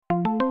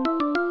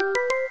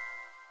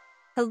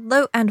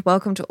Hello and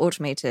welcome to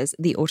Automators,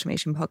 the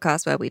automation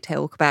podcast where we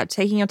talk about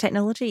taking your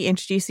technology,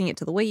 introducing it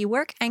to the way you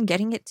work, and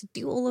getting it to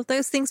do all of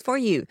those things for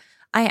you.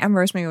 I am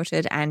Rosemary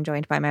Orchard and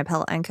joined by my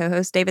pal and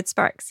co-host David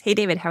Sparks. Hey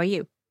David, how are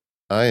you?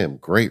 I am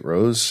great,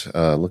 Rose.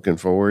 Looking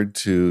forward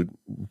to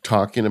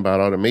talking about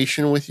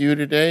automation with you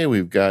today.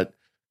 We've got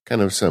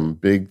kind of some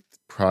big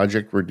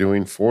project we're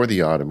doing for the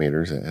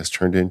automators that has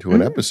turned into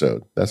an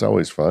episode. That's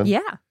always fun.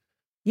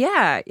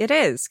 Yeah, it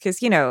is. Because,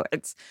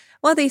 it's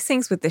one of these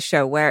things with this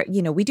show where,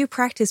 we do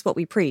practice what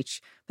we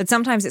preach, but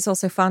sometimes it's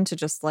also fun to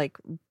just like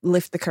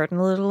lift the curtain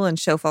a little and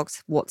show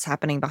folks what's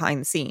happening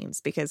behind the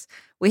scenes because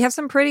we have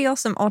some pretty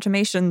awesome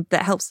automation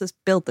that helps us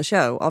build the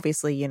show.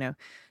 Obviously,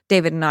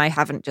 David and I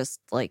haven't just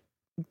like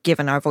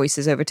given our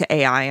voices over to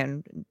AI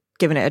and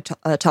given it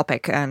a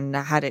topic and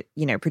had it,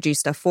 produce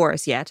stuff for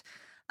us yet.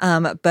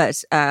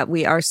 But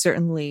we are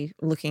certainly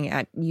looking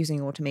at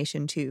using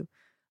automation to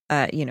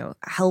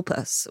help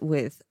us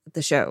with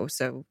the show.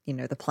 So,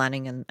 the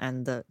planning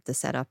and the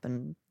setup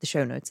and the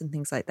show notes and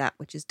things like that,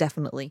 which is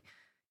definitely,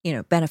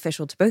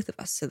 beneficial to both of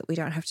us so that we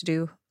don't have to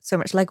do so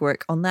much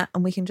legwork on that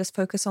and we can just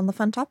focus on the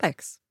fun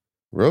topics.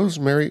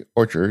 Rosemary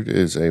Orchard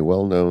is a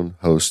well-known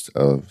host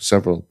of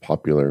several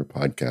popular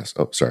podcasts.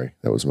 Oh, sorry,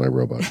 that was my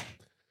robot.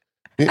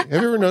 Have you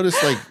ever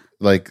noticed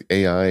like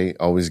AI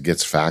always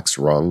gets facts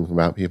wrong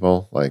about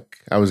people? Like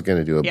I was going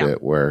to do a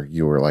bit where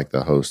you were like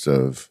the host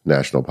of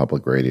National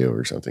Public Radio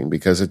or something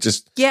because it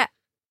just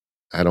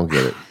I don't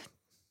get it.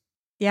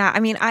 Yeah,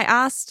 I mean, I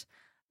asked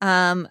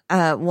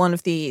one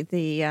of the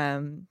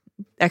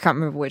I can't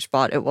remember which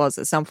bot it was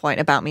at some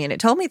point about me, and it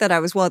told me that I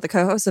was one of the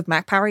co-hosts of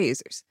Mac Power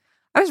Users.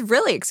 I was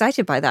really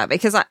excited by that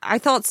because I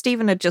thought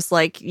Stephen had just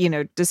like,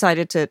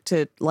 decided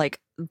to like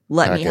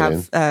let me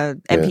have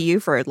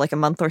MPU for like a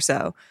month or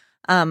so.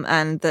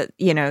 And that,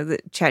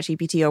 that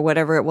ChatGPT or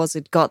whatever it was,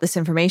 had got this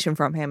information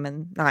from him.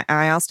 And I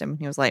asked him and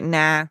he was like,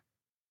 nah,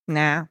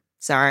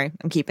 sorry,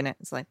 I'm keeping it.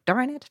 It's like,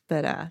 darn it.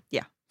 But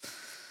yeah.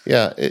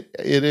 Yeah, it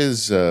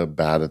is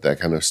bad at that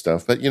kind of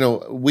stuff. But,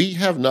 we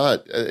have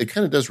not, it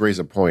kind of does raise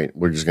a point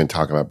we're just going to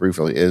talk about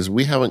briefly, is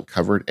we haven't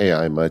covered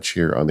AI much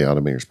here on the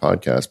Automators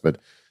podcast, but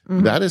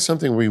that is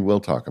something we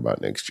will talk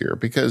about next year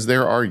because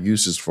there are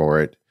uses for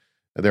it.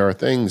 There are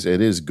things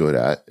it is good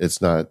at.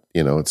 It's not,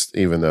 it's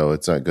even though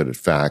it's not good at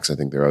facts, I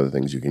think there are other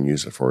things you can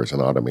use it for as an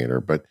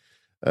automator. But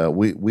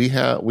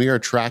we are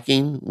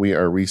tracking, we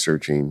are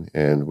researching,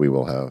 and we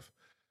will have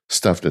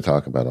stuff to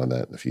talk about on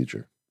that in the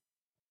future.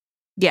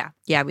 Yeah,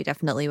 we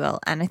definitely will.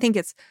 And I think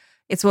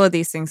it's one of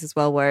these things as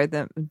well where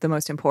the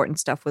most important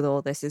stuff with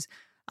all this is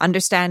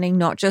understanding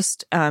not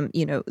just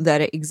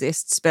that it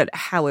exists, but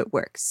how it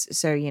works.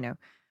 So,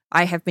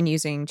 I have been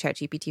using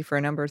ChatGPT for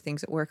a number of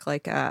things at work.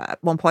 Like at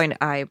one point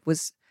I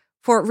was,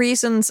 for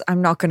reasons,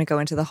 I'm not going to go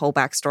into the whole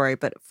backstory,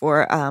 but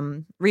for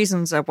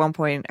reasons at one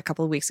point a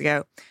couple of weeks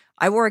ago,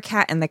 I wore a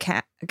cat in the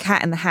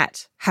hat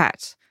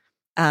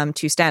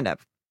to stand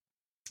up.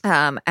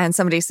 And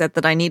somebody said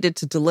that I needed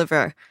to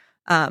deliver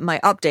my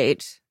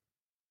update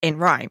in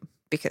rhyme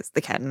because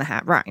the cat in the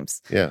hat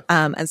rhymes. Yeah.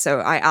 And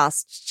so I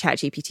asked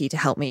ChatGPT to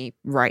help me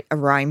write a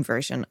rhyme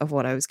version of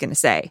what I was going to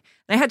say.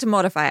 And I had to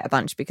modify it a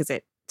bunch because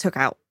it took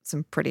out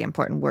some pretty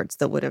important words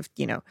that would have,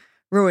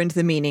 ruined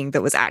the meaning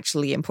that was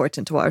actually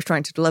important to what I was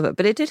trying to deliver.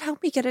 But it did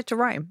help me get it to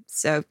rhyme.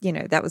 So,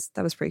 that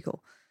was pretty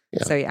cool.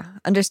 Yeah. So yeah,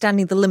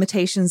 understanding the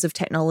limitations of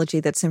technology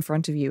that's in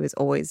front of you is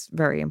always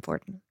very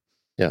important.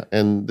 Yeah,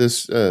 and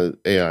this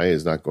AI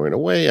is not going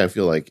away. I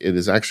feel like it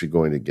is actually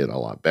going to get a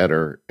lot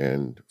better.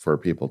 And for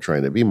people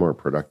trying to be more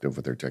productive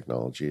with their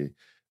technology,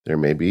 there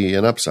may be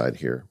an upside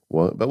here.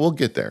 Well, but we'll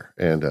get there.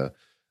 And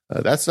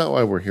that's not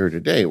why we're here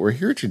today. We're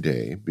here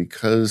today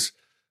because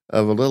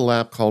of a little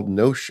app called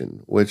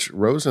Notion, which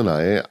Rose and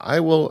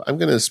I'm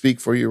going to speak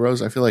for you, Rose.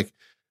 I feel like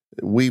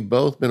we've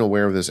both been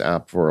aware of this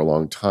app for a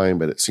long time,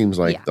 but it seems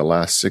like the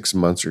last 6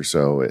 months or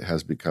so, it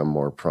has become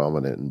more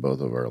prominent in both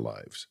of our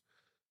lives.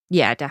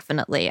 Yeah,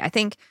 definitely. I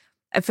think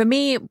for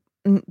me,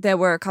 there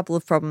were a couple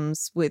of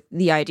problems with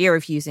the idea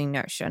of using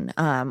Notion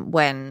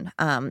when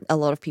a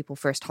lot of people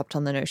first hopped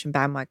on the Notion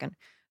bandwagon.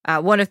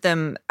 One of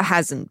them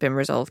hasn't been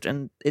resolved,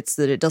 and it's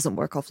that it doesn't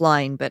work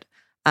offline. But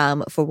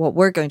for what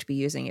we're going to be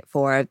using it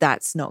for,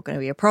 that's not going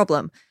to be a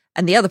problem.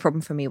 And the other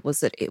problem for me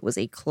was that it was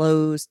a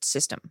closed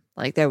system.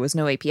 Like there was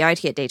no API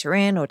to get data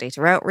in or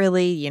data out,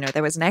 really.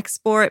 There was an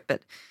export,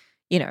 but,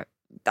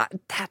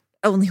 that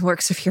only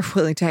works if you're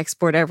willing to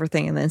export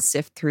everything and then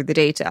sift through the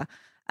data.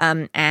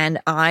 And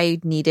I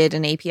needed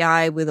an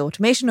API with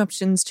automation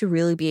options to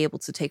really be able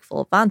to take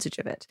full advantage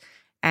of it.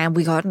 And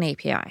we got an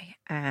API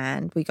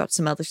and we got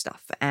some other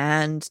stuff.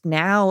 And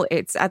now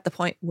it's at the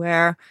point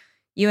where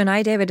you and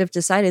I, David, have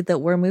decided that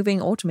we're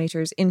moving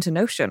Automators into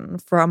Notion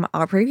from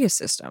our previous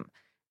system.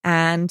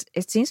 And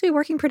it seems to be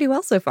working pretty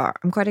well so far.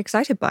 I'm quite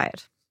excited by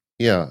it.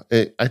 Yeah,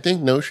 I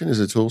think Notion is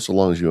a tool, so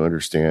long as you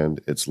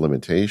understand its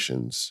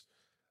limitations,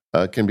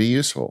 can be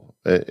useful.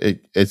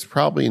 It's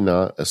probably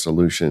not a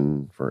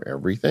solution for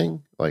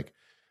everything. Like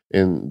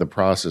in the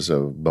process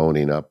of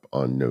boning up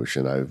on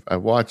Notion,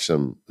 I've watched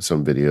some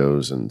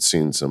videos and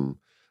seen some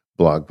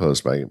blog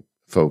posts by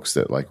folks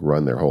that like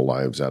run their whole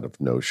lives out of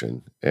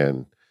Notion,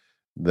 and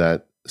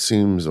that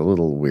seems a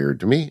little weird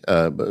to me.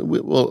 But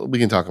we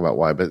can talk about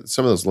why. But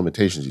some of those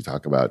limitations you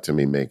talk about to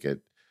me make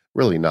it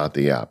really not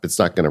the app. It's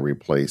not going to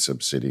replace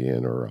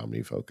Obsidian or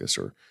OmniFocus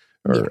Yeah.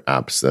 or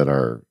apps that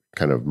are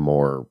kind of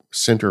more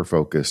center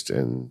focused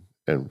and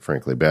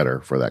frankly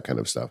better for that kind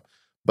of stuff.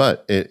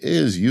 But it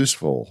is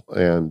useful,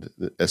 and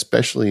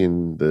especially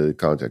in the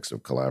context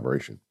of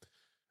collaboration.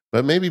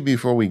 But maybe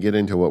before we get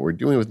into what we're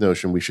doing with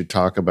Notion, we should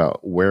talk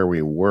about where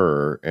we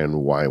were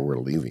and why we're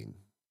leaving.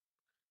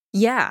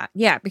 Yeah,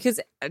 because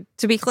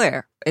to be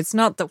clear, it's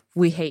not that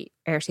we hate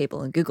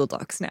Airtable and Google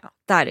Docs now.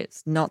 That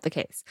is not the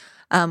case.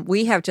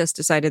 We have just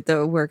decided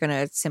that we're going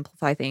to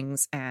simplify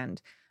things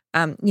and,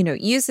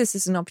 use this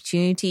as an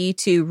opportunity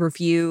to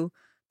review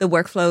the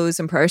workflows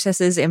and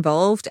processes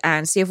involved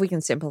and see if we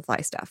can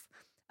simplify stuff.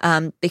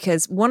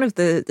 Because one of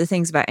the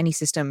things about any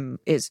system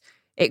is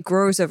it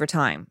grows over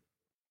time,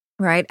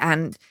 right?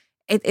 And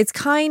it's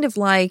kind of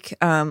like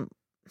I'm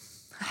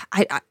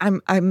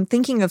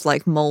thinking of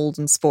like mold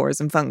and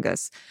spores and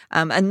fungus,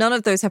 and none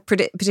of those have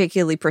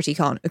particularly pretty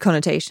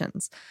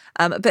connotations.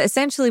 But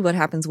essentially, what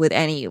happens with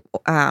any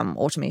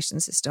automation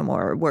system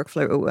or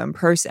workflow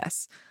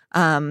process,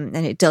 and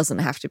it doesn't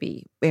have to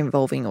be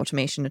involving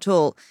automation at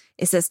all,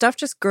 is that stuff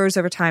just grows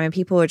over time, and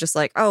people are just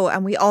like, oh,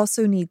 and we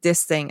also need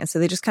this thing, and so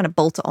they just kind of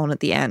bolt it on at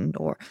the end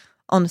or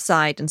on the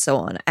side and so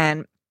on,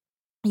 and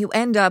you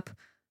end up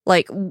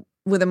like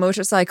with a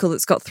motorcycle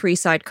that's got 3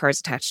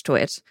 sidecars attached to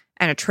it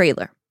and a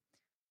trailer.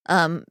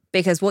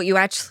 Because what you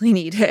actually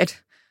needed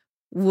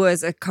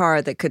was a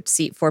car that could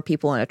seat 4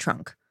 people in a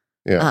trunk.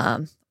 Yeah.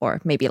 Or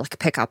maybe like a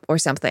pickup or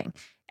something.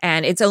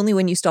 And it's only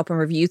when you stop and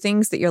review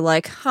things that you're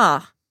like,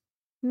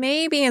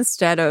 maybe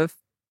instead of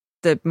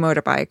the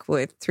motorbike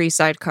with 3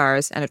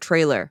 sidecars and a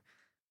trailer,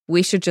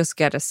 we should just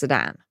get a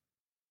sedan.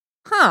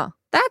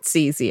 That's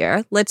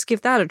easier. Let's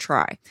give that a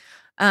try.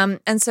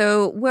 And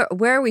so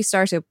where we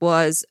started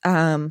was,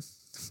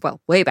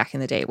 way back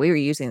in the day, we were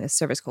using this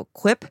service called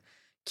Quip,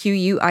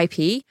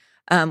 QUIP,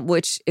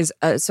 which is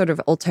a sort of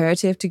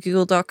alternative to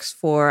Google Docs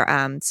for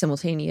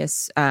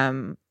simultaneous,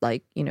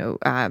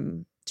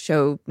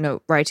 show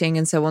note writing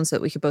and so on, so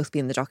that we could both be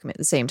in the document at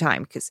the same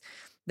time, because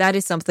that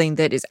is something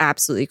that is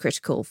absolutely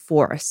critical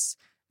for us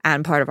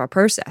and part of our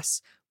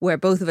process, where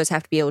both of us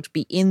have to be able to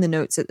be in the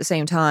notes at the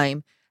same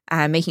time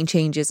and making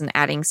changes and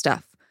adding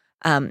stuff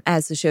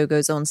as the show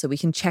goes on, so we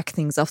can check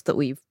things off that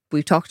we've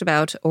talked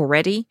about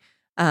already,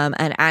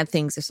 and add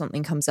things if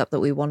something comes up that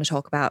we want to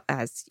talk about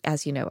as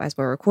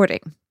we're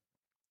recording.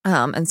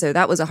 And so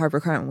that was a hard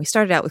requirement. We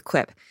started out with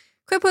Quip.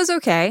 Quip was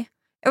okay.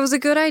 It was a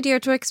good idea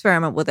to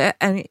experiment with it,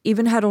 and it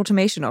even had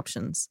automation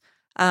options.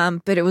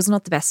 But it was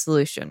not the best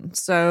solution.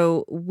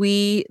 So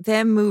we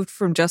then moved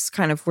from just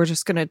kind of, we're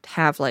just going to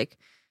have like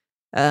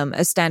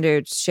a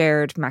standard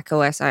shared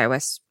macOS,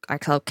 iOS,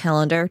 iCloud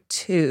calendar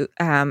to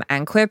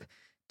and Quip,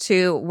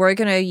 to we're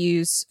going to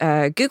use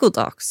Google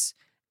Docs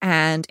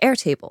and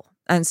Airtable.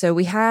 And so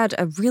we had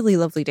a really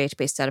lovely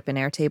database set up in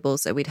Airtable.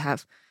 So we'd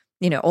have,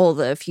 all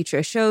the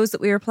future shows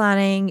that we were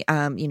planning.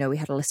 We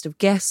had a list of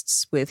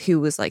guests with who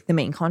was like the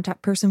main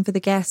contact person for the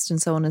guest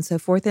and so on and so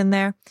forth in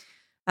there.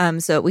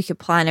 So we could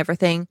plan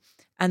everything.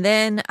 And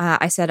then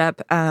I set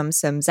up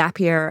some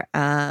Zapier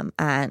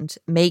and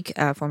Make,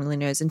 formerly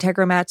known as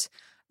Integromat,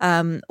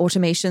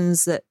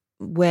 automations that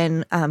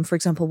when, for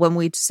example, when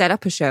we'd set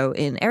up a show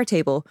in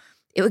Airtable,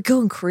 it would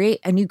go and create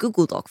a new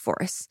Google Doc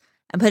for us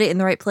and put it in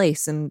the right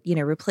place and,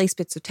 replace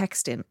bits of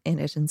text in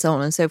it and so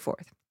on and so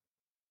forth.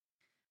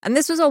 And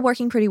this was all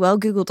working pretty well.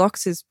 Google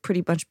Docs is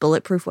pretty much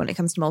bulletproof when it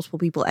comes to multiple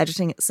people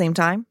editing at the same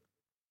time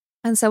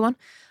and so on.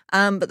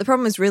 But the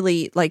problem is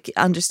really like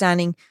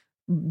understanding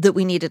that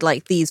we needed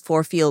like these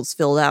 4 fields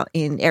filled out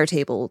in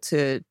Airtable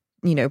to,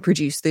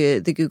 produce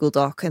the Google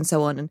Doc and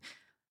so on. And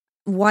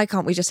why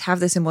can't we just have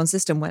this in one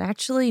system when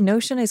actually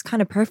Notion is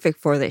kind of perfect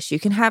for this? You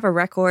can have a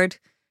record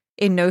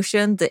in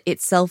Notion that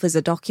itself is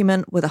a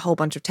document with a whole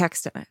bunch of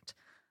text in it.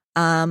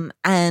 And,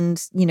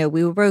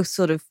 we were both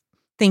sort of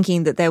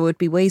thinking that there would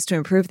be ways to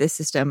improve this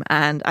system.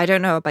 And I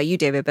don't know about you,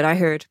 David, but I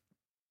heard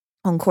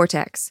on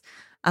Cortex,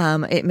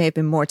 it may have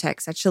been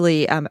Mortex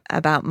actually,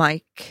 about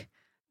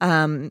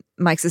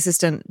Mike's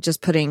assistant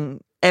just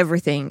putting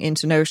everything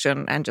into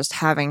Notion and just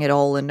having it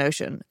all in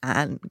Notion.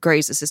 And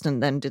Gray's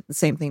assistant then did the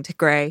same thing to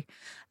Gray.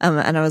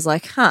 And I was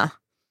like,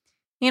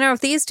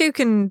 if these two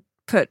can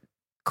put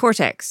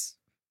Cortex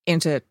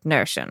into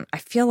Notion, I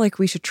feel like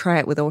we should try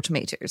it with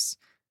Automators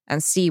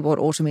and see what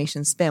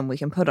automation spin we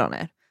can put on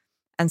it.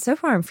 And so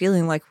far, I'm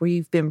feeling like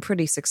we've been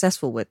pretty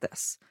successful with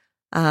this.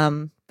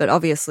 But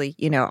obviously,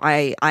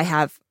 I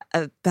have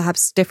a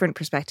perhaps different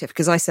perspective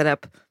because I set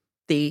up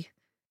the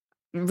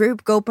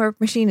Rube Goldberg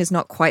machine is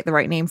not quite the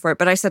right name for it,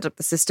 but I set up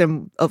the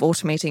system of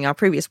automating our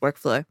previous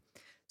workflow.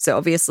 So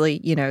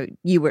obviously,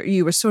 you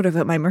were sort of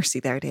at my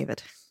mercy there,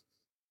 David.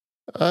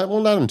 Well,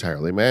 not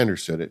entirely. I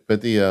understood it,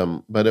 but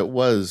but it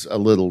was a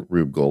little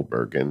Rube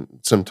Goldberg, and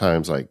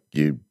sometimes like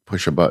you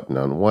push a button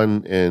on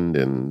one end,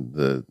 and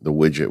the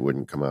widget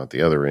wouldn't come out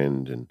the other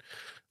end, and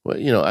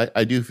Well,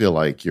 I do feel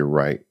like you're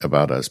right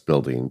about us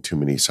building too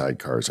many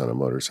sidecars on a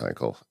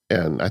motorcycle.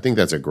 And I think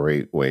that's a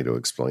great way to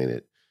explain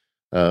it.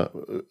 Uh,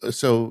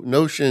 so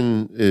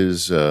Notion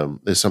is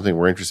something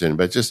we're interested in,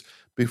 but just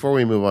before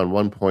we move on,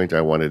 one point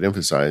I wanted to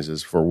emphasize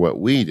is for what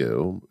we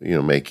do,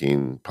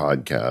 making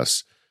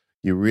podcasts,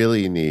 you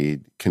really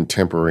need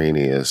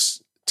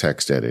contemporaneous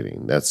text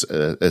editing. That's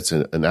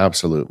an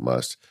absolute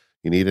must.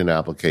 You need an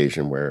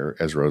application where,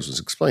 as Rose was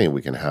explaining,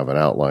 we can have an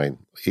outline.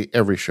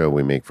 Every show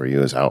we make for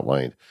you is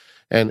outlined.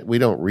 And we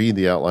don't read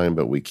the outline,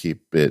 but we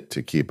keep it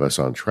to keep us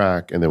on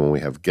track. And then when we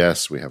have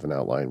guests, we have an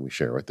outline we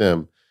share with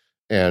them,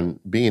 and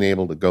being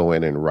able to go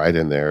in and write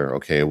in there,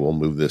 okay, we'll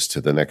move this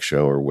to the next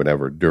show or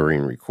whatever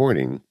during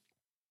recording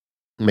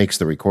makes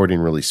the recording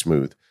really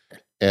smooth,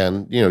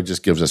 and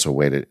just gives us a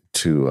way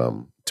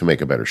to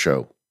make a better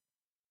show.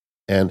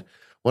 And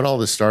when all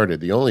this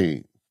started, the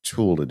only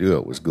tool to do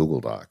it was Google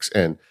Docs.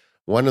 And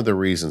one of the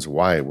reasons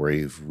why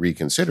we've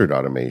reconsidered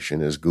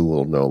automation is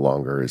Google no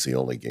longer is the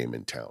only game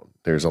in town.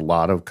 There's a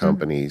lot of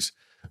companies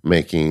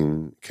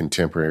making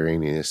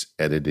contemporaneous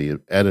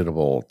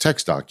editable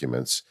text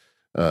documents.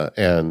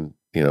 And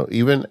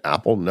even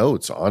Apple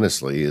Notes,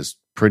 honestly, is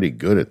pretty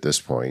good at this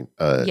point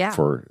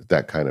for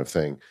that kind of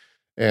thing.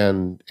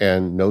 And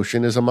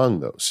Notion is among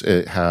those.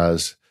 It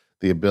has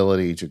the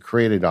ability to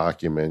create a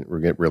document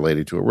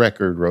related to a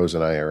record. Rose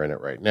and I are in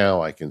it right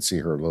now. I can see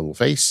her little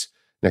face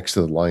next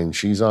to the line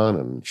she's on,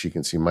 and she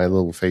can see my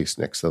little face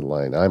next to the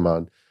line I'm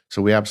on.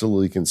 So we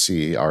absolutely can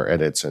see our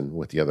edits and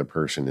what the other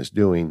person is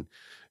doing.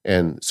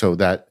 And so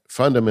that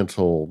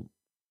fundamental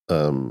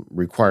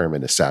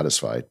requirement is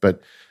satisfied.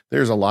 But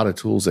there's a lot of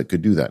tools that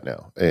could do that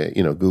now.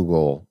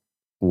 Google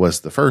was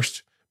the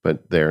first,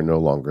 but they're no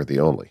longer the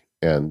only.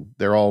 And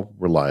they're all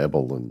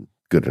reliable and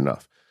good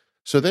enough.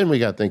 So then we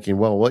got thinking,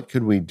 well, what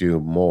could we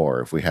do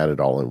more if we had it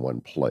all in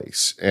one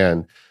place?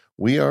 And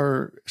we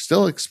are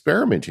still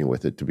experimenting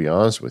with it, to be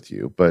honest with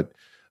you. But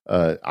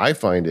I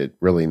find it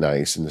really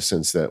nice in the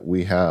sense that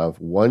we have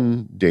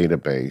one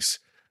database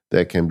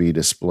that can be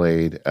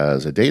displayed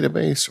as a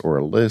database or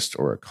a list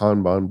or a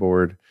Kanban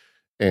board,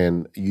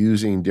 and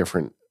using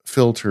different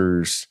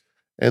filters.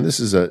 And this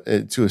is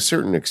to a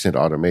certain extent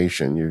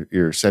automation.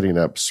 You're setting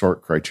up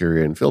sort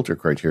criteria and filter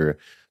criteria,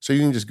 so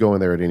you can just go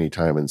in there at any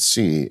time and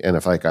see. And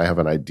if I have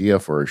an idea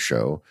for a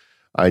show,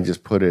 I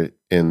just put it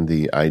in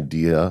the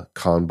idea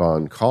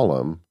Kanban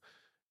column,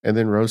 and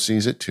then Rose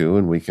sees it too,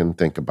 and we can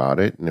think about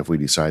it. And if we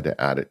decide to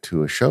add it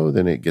to a show,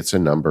 then it gets a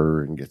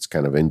number and gets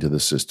kind of into the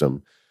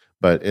system.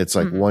 But it's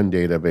like one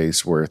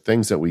database where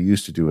things that we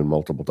used to do in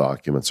multiple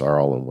documents are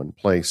all in one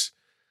place.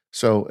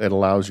 So it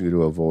allows you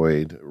to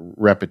avoid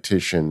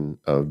repetition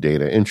of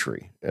data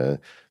entry.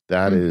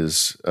 That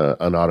is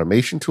an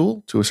automation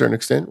tool to a certain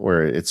extent,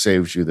 where it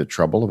saves you the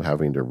trouble of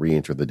having to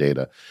re-enter the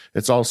data.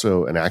 It's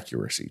also an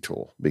accuracy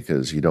tool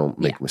because you don't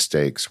make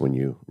mistakes when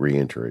you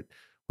re-enter it,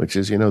 which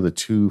is, the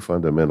two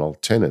fundamental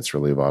tenets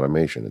really of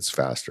automation. It's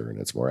faster and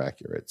it's more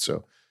accurate.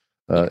 So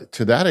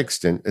to that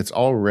extent, it's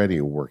already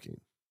working.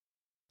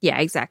 Yeah,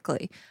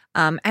 exactly.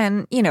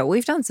 And,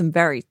 we've done some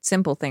very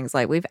simple things.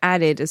 Like we've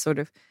added a sort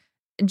of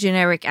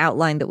generic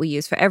outline that we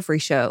use for every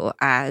show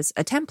as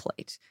a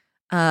template.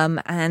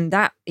 And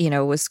that,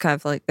 was kind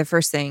of like the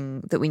first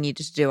thing that we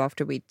needed to do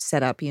after we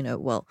set up,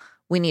 well,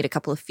 we need a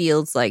couple of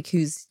fields like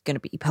who's going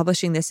to be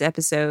publishing this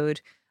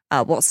episode,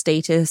 what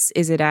status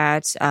is it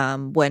at,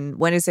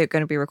 when is it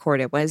going to be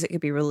recorded, when is it going to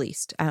be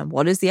released,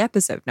 what is the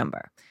episode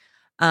number?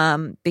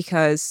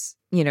 Because,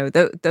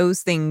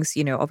 those things,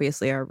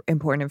 obviously are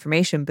important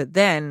information, but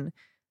then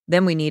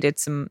we needed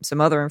some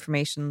other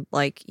information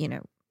like,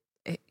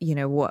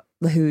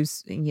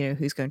 who's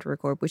going to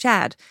record which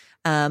ad,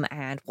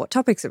 and what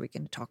topics are we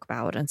going to talk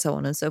about, and so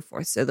on and so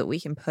forth, so that we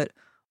can put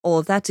all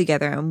of that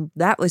together. And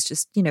that was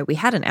just, we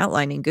had an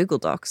outline in Google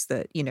Docs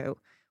that,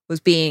 was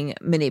being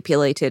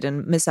manipulated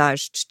and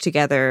massaged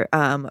together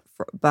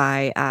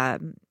by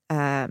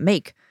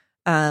Make.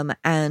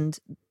 And,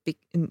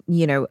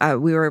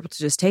 we were able to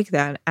just take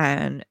that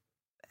and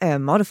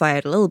modify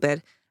it a little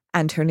bit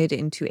and turn it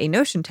into a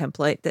Notion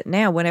template that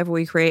now whenever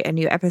we create a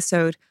new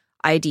episode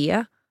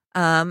idea,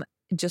 it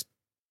just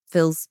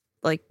feels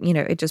like,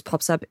 it just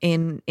pops up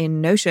in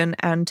Notion,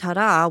 and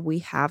ta-da, we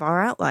have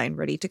our outline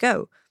ready to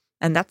go.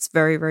 And that's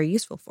very, very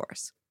useful for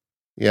us.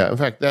 Yeah. In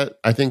fact, that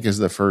I think is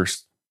the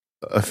first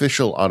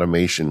official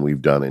automation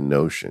we've done in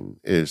Notion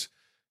is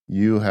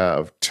you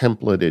have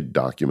templated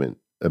document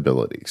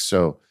ability.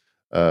 So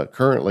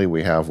currently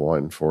we have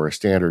one for a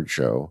standard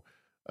show.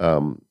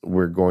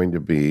 We're going to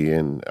be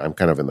I'm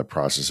kind of in the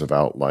process of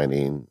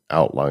outlining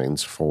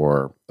outlines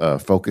for a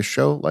focus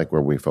show, like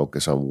where we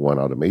focus on one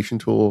automation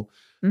tool,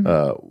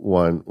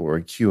 one or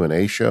a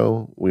Q&A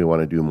show. We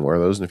want to do more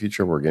of those in the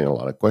future. We're getting a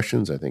lot of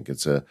questions. I think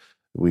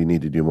we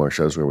need to do more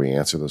shows where we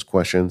answer those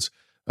questions.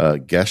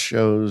 Guest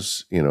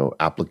shows,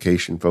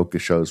 application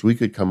focus shows. We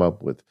could come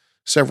up with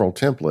several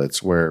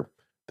templates where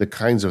the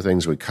kinds of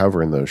things we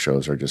cover in those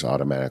shows are just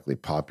automatically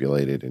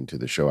populated into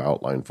the show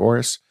outline for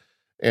us.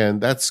 And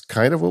that's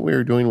kind of what we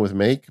were doing with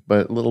Make,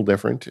 but a little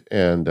different.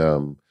 And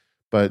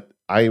but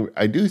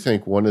I do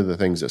think one of the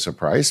things that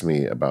surprised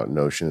me about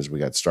Notion as we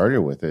got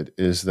started with it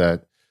is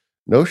that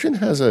Notion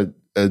has a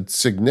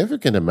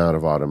significant amount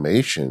of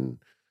automation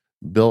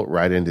built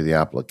right into the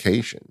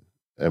application.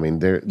 I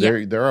mean,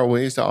 Yeah. there are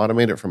ways to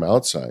automate it from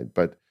outside,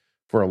 but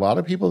for a lot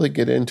of people that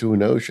get into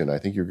Notion, I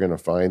think you're going to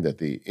find that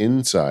the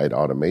inside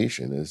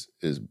automation is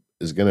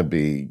going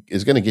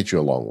to get you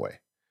a long way.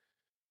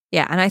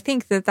 Yeah, and I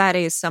think that that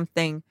is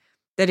something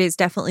that is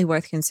definitely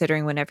worth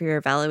considering whenever you're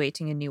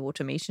evaluating a new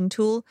automation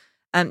tool.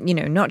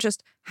 Not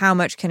just how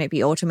much can it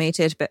be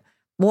automated, but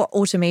what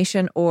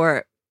automation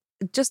or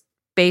just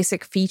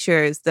basic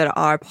features that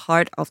are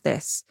part of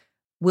this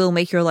will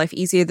make your life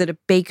easier that are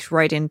baked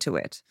right into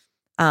it.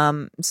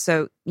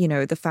 So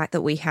the fact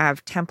that we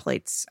have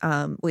templates,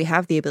 we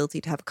have the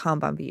ability to have a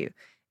Kanban view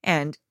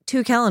and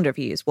two calendar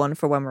views, one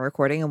for when we're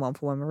recording and one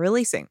for when we're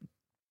releasing,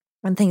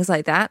 and things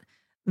like that.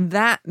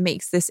 That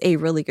makes this a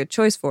really good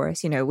choice for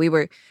us. We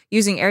were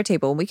using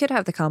Airtable and we could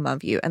have the Kanban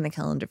view and the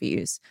calendar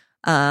views,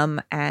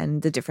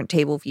 and the different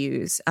table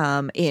views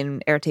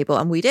in Airtable,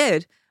 and we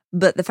did.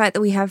 But the fact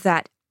that we have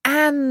that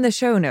and the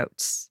show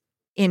notes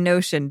in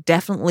Notion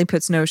definitely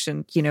puts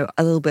Notion,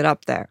 a little bit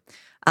up there.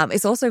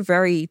 It's also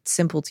very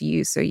simple to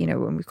use. So,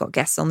 when we've got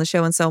guests on the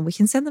show and so on, we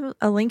can send them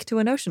a link to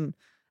a Notion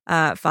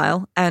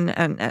file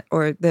and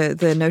or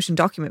the Notion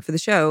document for the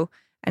show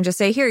and just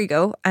say, here you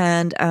go.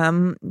 And,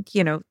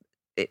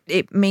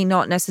 it may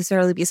not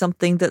necessarily be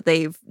something that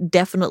they've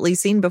definitely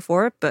seen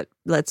before, but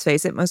let's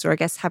face it, most of our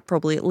guests have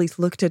probably at least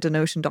looked at a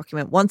Notion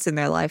document once in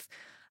their life.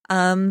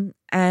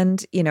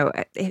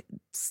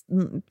 It's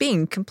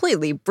being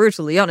completely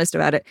brutally honest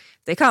about it,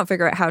 if they can't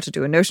figure out how to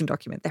do a Notion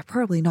document, they're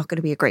probably not going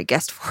to be a great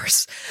guest for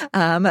us.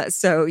 I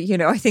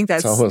think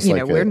that's,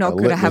 like we're not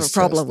going to have a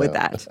problem with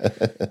now.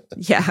 that.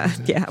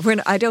 Yeah.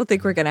 I don't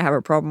think we're going to have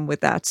a problem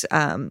with that.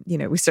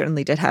 We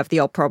certainly did have the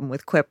odd problem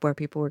with Quip where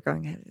people were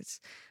going,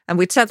 and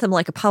we'd sent them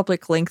like a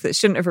public link that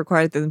shouldn't have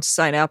required them to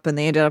sign up, and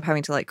they ended up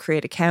having to like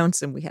create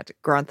accounts, and we had to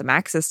grant them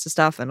access to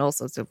stuff and all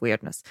sorts of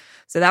weirdness.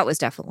 So that was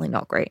definitely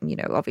not great.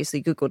 And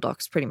obviously Google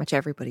Docs, pretty much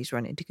everybody's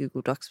run into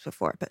Google Docs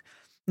before, but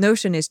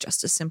Notion is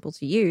just as simple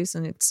to use,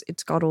 and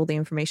it's got all the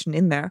information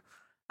in there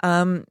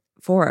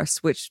for us,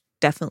 which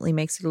definitely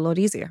makes it a lot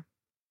easier.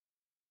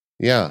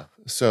 Yeah.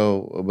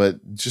 So,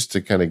 but just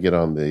to kind of get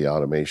on the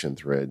automation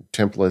thread,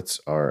 templates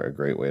are a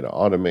great way to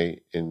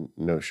automate in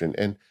Notion.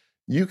 And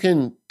you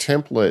can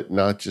template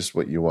not just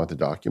what you want the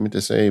document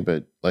to say,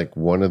 but like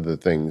one of the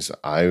things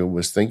I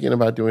was thinking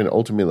about doing,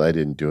 ultimately I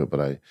didn't do it, but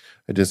I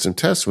did some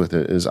tests with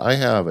it, is I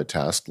have a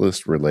task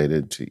list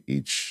related to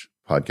each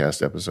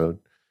podcast episode.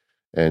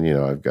 And,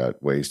 I've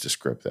got ways to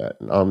script that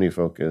in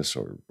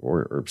OmniFocus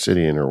or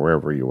Obsidian or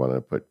wherever you want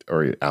to put,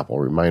 or Apple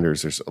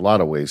Reminders. There's a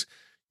lot of ways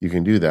you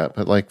can do that.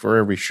 But like for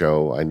every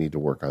show, I need to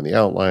work on the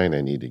outline.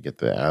 I need to get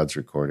the ads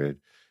recorded.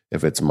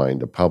 If it's mine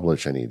to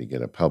publish, I need to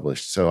get it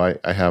published. So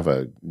I have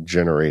a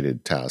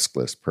generated task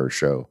list per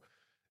show.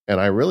 And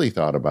I really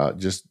thought about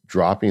just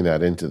dropping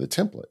that into the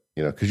template,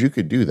 because you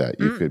could do that.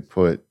 You could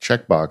put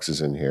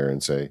checkboxes in here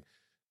and say,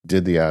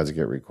 did the ads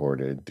get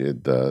recorded?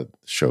 Did the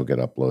show get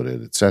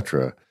uploaded,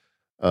 etc.?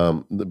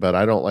 But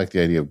I don't like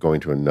the idea of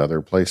going to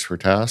another place for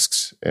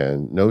tasks.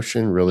 And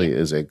Notion really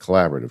is a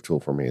collaborative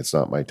tool for me. It's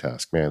not my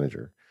task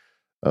manager.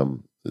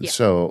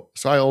 So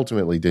I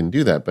ultimately didn't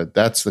do that, but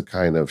that's the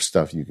kind of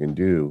stuff you can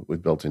do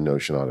with built-in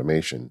Notion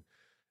automation.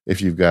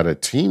 If you've got a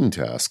team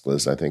task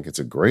list, I think it's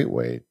a great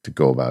way to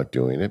go about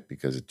doing it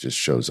because it just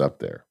shows up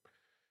there.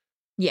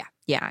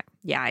 Yeah,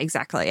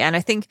 exactly. And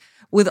I think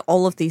with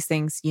all of these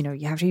things, you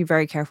have to be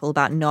very careful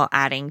about not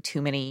adding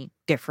too many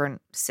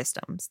different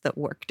systems that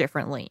work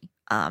differently.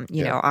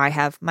 I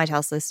have my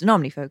task list in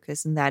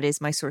OmniFocus, and that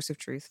is my source of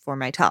truth for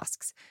my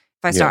tasks.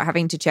 If I start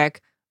having to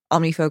check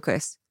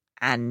OmniFocus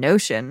and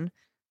Notion,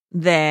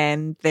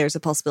 then there's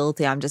a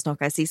possibility I'm just not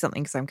going to see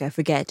something because I'm going to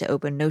forget to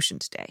open Notion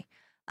today.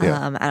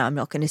 And I'm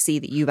not going to see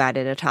that you've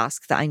added a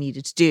task that I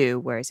needed to do.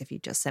 Whereas if you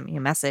just sent me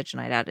a message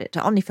and I'd added it to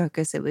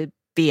OmniFocus, it would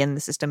be in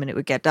the system and it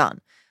would get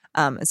done.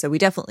 And so we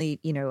definitely,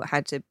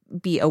 had to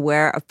be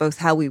aware of both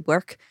how we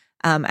work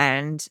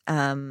and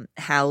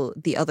how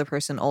the other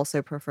person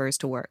also prefers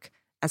to work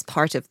as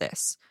part of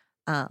this.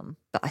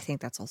 But I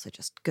think that's also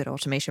just good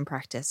automation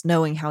practice,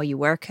 knowing how you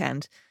work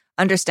and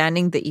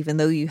understanding that even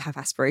though you have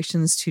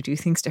aspirations to do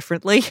things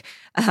differently,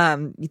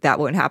 that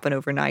won't happen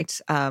overnight,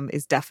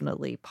 is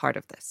definitely part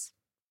of this.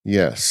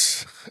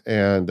 Yes.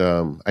 And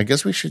I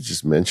guess we should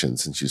just mention,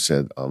 since you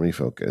said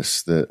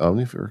OmniFocus, that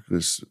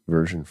OmniFocus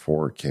version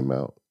 4 came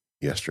out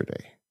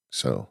yesterday.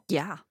 So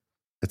yeah,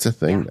 it's a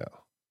thing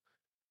now.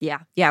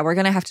 Yeah. We're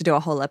going to have to do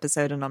a whole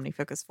episode on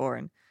OmniFocus 4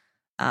 and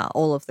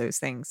all of those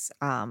things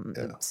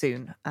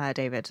soon,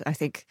 David. I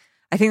think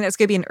that's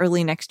going to be an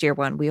early next year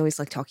one. We always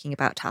like talking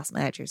about task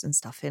managers and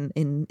stuff in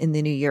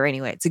the new year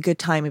anyway. It's a good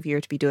time of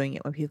year to be doing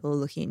it when people are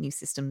looking at new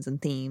systems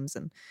and themes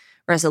and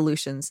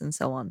resolutions and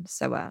so on.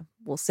 So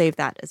we'll save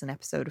that as an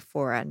episode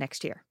for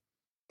next year.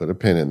 Put a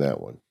pin in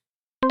that one.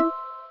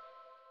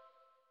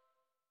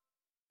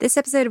 This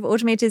episode of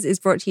Automators is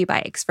brought to you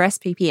by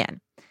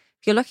ExpressVPN.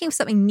 If you're looking for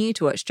something new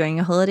to watch during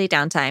your holiday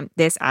downtime,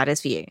 this ad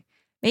is for you.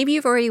 Maybe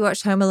you've already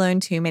watched Home Alone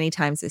too many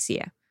times this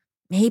year.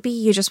 Maybe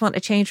you just want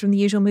a change from the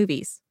usual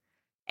movies.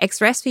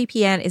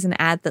 ExpressVPN is an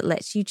ad that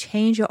lets you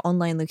change your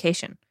online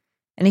location.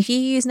 And if you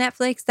use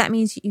Netflix, that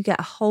means you get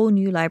a whole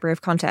new library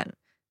of content.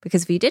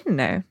 Because if you didn't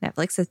know,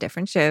 Netflix has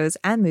different shows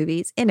and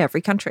movies in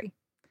every country.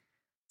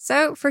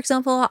 So, for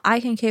example, I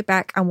can kick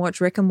back and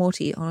watch Rick and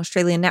Morty on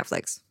Australian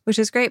Netflix, which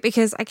is great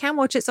because I can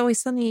watch It's Always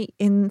Sunny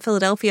in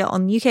Philadelphia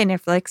on UK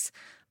Netflix.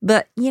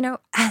 But,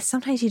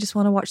 sometimes you just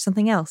want to watch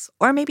something else.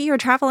 Or maybe you're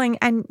traveling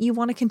and you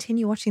want to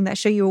continue watching that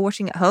show you were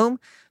watching at home,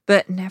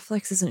 but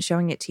Netflix isn't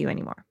showing it to you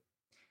anymore.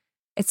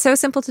 It's so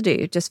simple to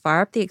do. Just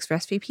fire up the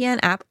ExpressVPN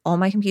app on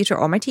my computer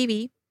or my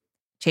TV,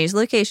 change the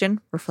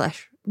location,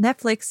 refresh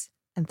Netflix,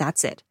 and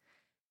that's it.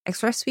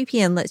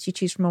 ExpressVPN lets you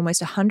choose from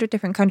almost 100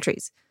 different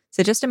countries.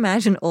 So just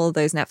imagine all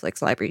those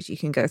Netflix libraries you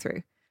can go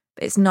through.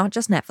 But it's not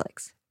just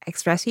Netflix.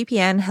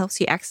 ExpressVPN helps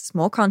you access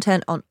more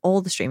content on all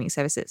the streaming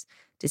services.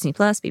 Disney+,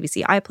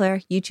 BBC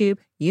iPlayer, YouTube,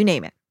 you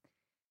name it.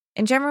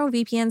 In general,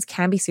 VPNs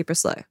can be super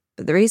slow.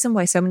 But the reason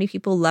why so many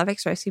people love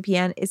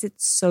ExpressVPN is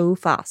it's so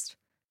fast.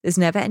 There's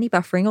never any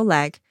buffering or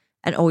lag,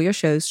 and all your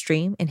shows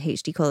stream in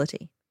HD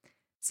quality.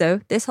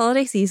 So this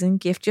holiday season,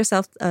 gift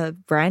yourself a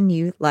brand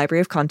new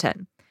library of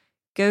content.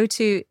 Go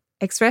to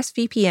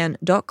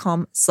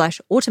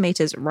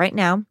expressvpn.com/automators right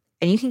now,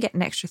 and you can get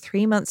an extra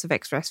 3 months of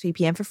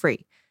ExpressVPN for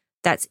free.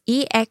 That's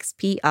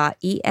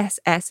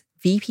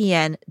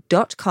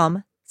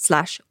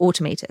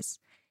expressvpn.com/automators.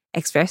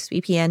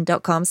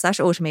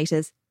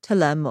 expressvpn.com/automators to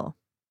learn more.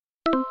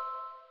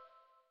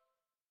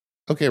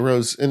 Okay,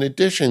 Rose, in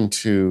addition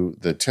to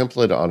the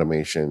template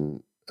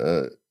automation,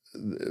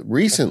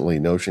 recently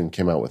Notion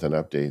came out with an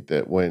update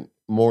that went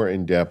more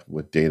in depth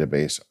with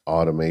database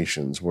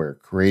automations where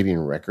creating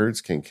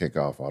records can kick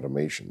off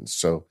automations.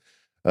 So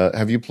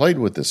have you played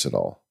with this at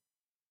all?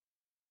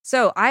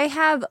 So I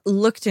have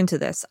looked into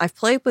this. I've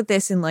played with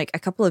this in like a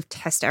couple of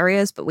test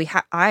areas, but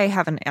I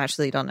haven't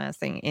actually done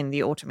anything in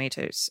the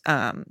Automators.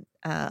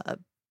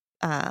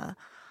 I've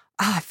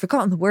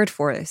forgotten the word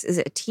for this. Is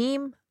it a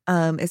team?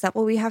 Is that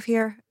what we have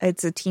here?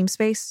 It's a team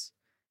space.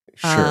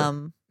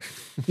 Sure.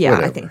 Yeah,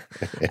 I think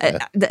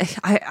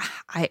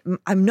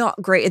I'm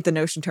not great at the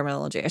Notion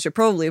terminology. I should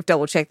probably have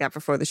double checked that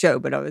before the show,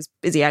 but I was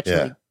busy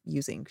actually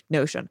using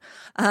Notion.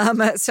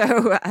 Apologies,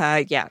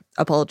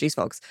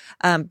 folks.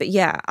 But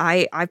yeah,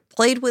 I've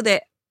played with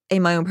it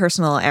in my own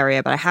personal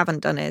area, but I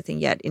haven't done anything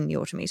yet in the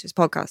Automators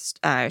podcast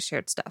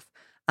shared stuff.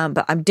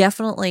 But I'm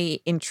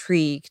definitely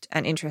intrigued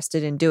and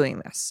interested in doing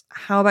this.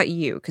 How about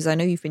you? Because I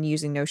know you've been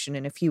using Notion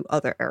in a few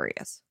other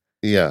areas.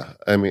 Yeah,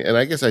 I mean, and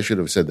I guess I should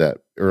have said that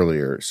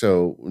earlier.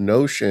 So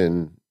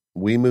Notion,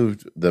 we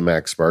moved the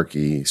Max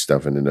Sparky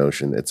stuff into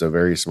Notion. It's a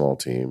very small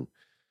team,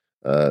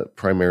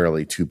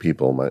 primarily 2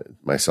 people,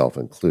 myself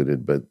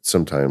included, but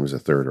sometimes a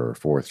third or a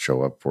fourth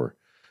show up for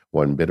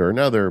one bit or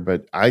another.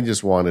 But I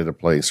just wanted a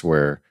place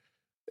where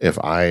if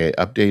I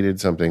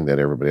updated something that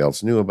everybody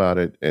else knew about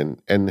it,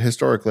 and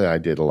historically I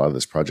did a lot of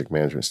this project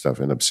management stuff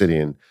in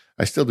Obsidian.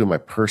 I still do my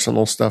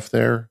personal stuff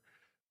there,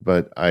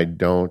 but I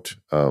don't,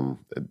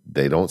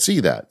 they don't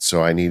see that.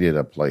 So I needed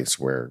a place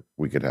where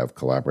we could have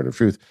collaborative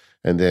truth.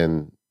 And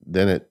then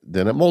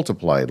it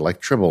multiplied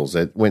like tribbles.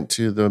 It went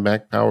to the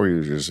Mac power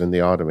users and the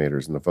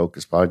Automators and the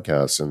Focus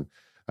podcasts. And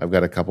I've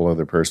got a couple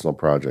other personal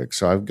projects.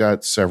 So I've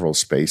got several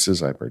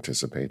spaces I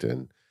participate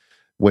in,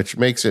 which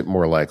makes it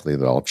more likely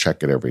that I'll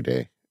check it every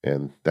day.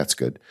 And that's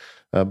good.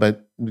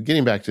 But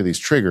getting back to these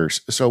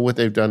triggers. So what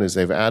they've done is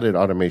they've added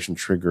automation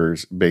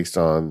triggers based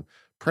on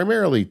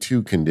primarily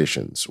 2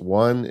 conditions.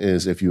 One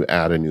is if you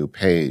add a new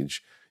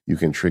page, you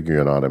can trigger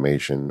an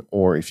automation,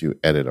 or if you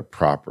edit a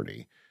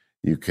property,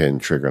 you can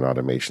trigger an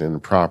automation.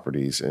 And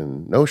properties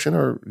in Notion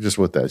are just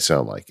what they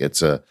sound like.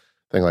 It's a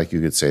thing like you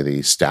could say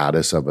the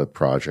status of a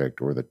project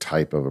or the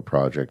type of a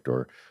project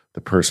or the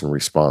person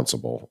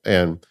responsible.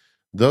 And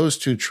those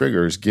 2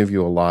 triggers give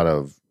you a lot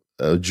of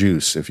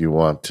juice if you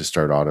want to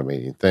start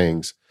automating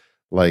things.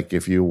 Like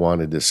if you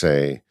wanted to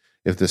say,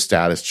 if the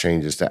status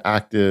changes to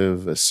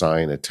active,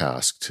 assign a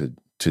task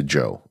to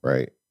Joe,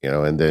 right?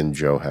 And then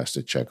Joe has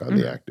to check on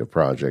the active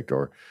project,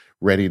 or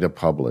ready to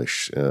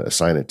publish,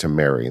 assign it to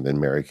Mary, and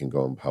then Mary can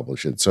go and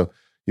publish it. So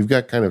you've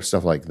got kind of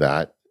stuff like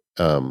that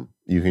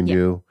you can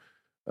do.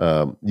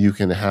 You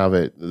can have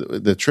it,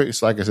 the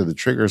tricks, like I said, the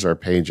triggers are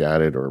page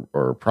added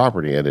or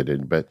property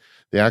edited, but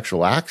the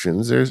actual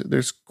actions,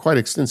 there's quite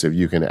extensive.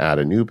 You can add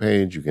a new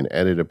page, you can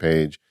edit a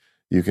page,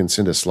 you can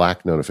send a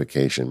Slack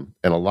notification.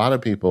 And a lot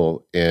of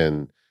people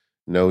in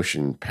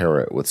Notion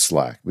pair it with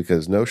Slack,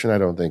 because Notion, I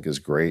don't think, is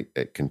great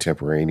at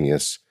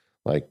contemporaneous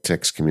like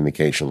text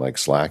communication like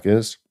Slack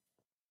is.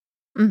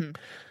 Mm-hmm.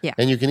 Yeah.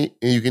 And you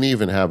can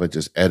even have it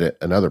just edit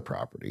another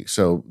property.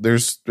 So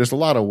there's a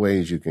lot of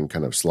ways you can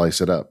kind of slice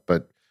it up,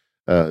 but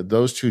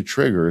those 2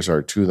 triggers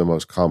are 2 of the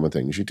most common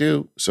things you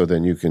do. So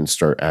then you can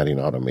start adding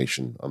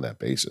automation on that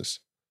basis.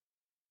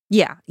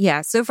 Yeah.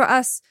 Yeah. So for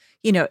us,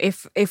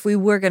 if we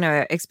were going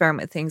to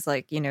experiment with things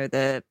like, when,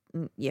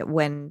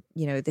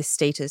 the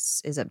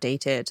status is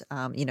updated,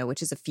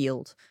 which is a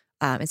field,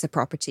 is a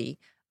property,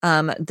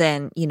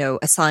 then,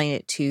 assign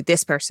it to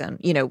this person.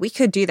 We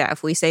could do that.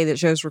 If we say that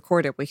show's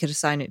recorded, we could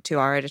assign it to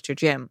our editor,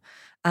 Jim,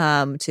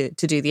 to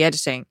do the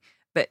editing.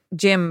 But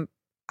Jim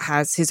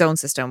has his own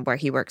system where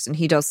he works, and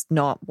he does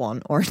not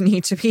want or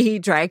need to be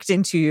dragged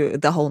into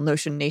the whole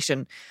Notion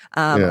Nation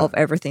of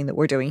everything that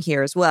we're doing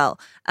here as well.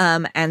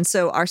 And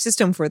so our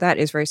system for that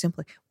is very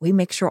simply, we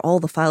make sure all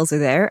the files are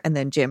there, and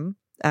then Jim,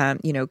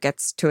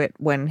 gets to it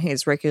when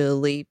his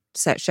regularly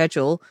set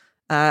schedule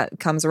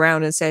comes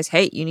around and says,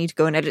 hey, you need to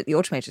go and edit the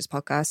Automators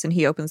podcast. And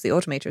he opens the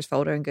Automators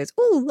folder and goes,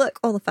 oh, look,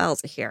 all the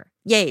files are here.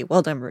 Yay.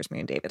 Well done,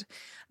 Rosemary and David.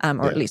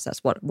 Or at least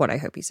that's what I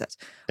hope he says.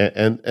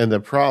 And the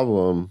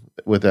problem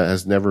with that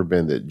has never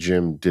been that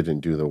Jim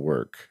didn't do the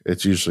work.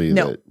 It's usually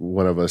that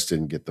one of us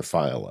didn't get the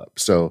file up.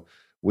 So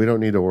we don't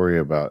need to worry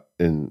about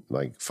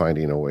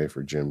finding a way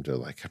for Jim to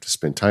have to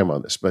spend time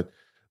on this. But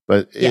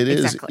it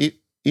is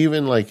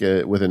even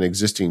with an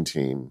existing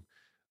team.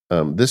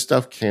 This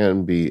stuff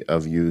can be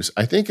of use.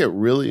 I think it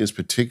really is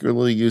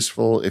particularly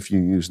useful if you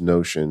use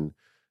Notion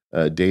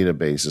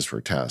databases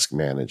for task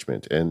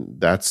management. And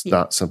that's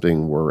not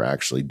something we're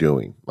actually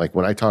doing. Like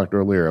when I talked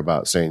earlier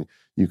about saying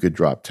you could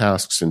drop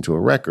tasks into a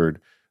record,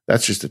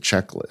 that's just a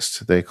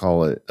checklist. They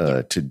call it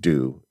to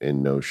do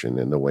in Notion.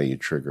 And the way you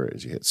trigger it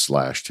is you hit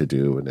 /to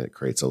do and it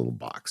creates a little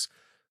box.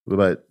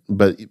 But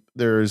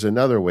there is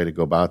another way to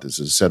go about this,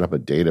 is set up a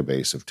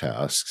database of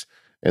tasks.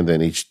 And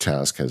then each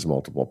task has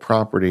multiple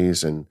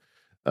properties, and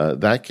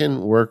that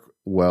can work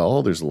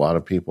well. There's a lot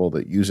of people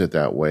that use it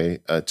that way.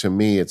 To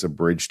me, it's a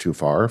bridge too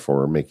far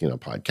for making a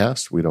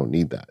podcast. We don't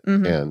need that.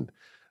 Mm-hmm. And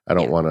I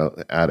don't want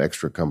to add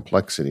extra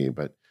complexity.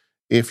 But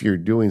if you're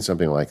doing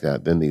something like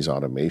that, then these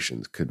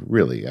automations could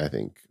really, I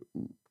think,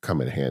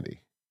 come in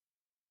handy.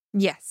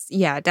 Yes.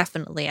 Yeah,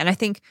 definitely. And I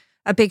think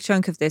a big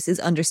chunk of this is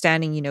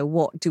understanding,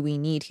 what do we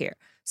need here?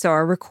 So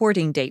our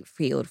recording date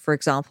field, for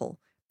example,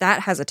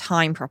 that has a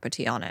time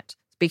property on it,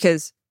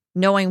 because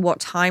knowing what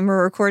time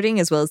we're recording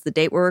as well as the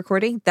date we're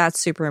recording, that's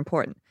super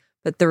important.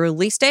 But the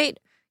release date,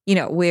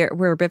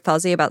 we're a bit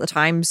fuzzy about the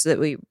times that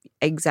we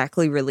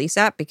exactly release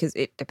at, because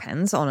it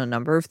depends on a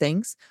number of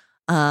things,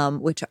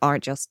 which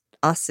aren't just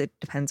us. It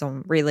depends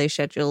on relay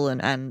schedule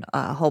and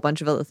a whole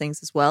bunch of other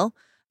things as well.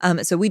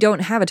 So we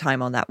don't have a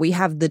time on that. We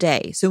have the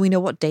day, so we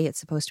know what day it's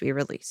supposed to be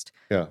released.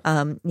 Yeah.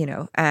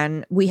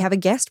 And we have a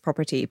guest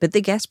property, but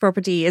the guest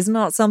property is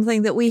not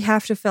something that we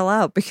have to fill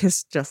out,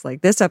 because just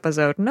like this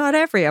episode, not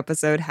every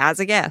episode has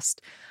a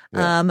guest.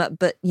 Yeah.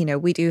 But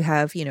we do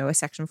have, a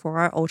section for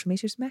our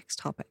Automators Max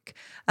topic,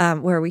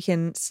 where we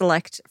can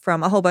select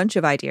from a whole bunch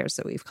of ideas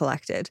that we've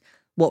collected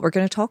what we're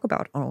going to talk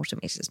about on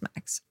Automators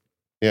Max.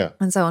 Yeah.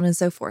 And so on and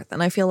so forth.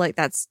 And I feel like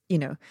that's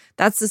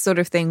the sort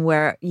of thing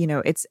where,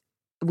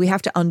 we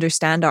have to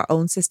understand our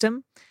own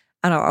system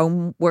and our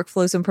own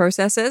workflows and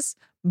processes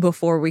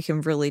before we can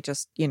really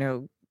just,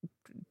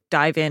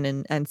 dive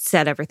in and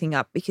set everything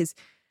up. Because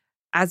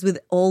as with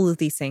all of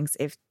these things,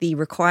 if the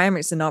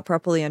requirements are not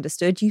properly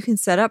understood, you can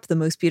set up the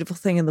most beautiful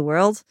thing in the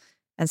world,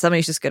 and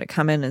somebody's just going to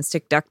come in and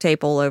stick duct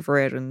tape all over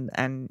it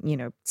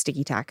and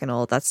sticky tack and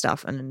all that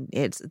stuff. And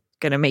it's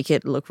going to make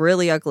it look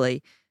really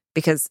ugly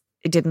because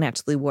it didn't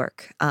actually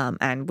work.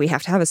 And we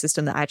have to have a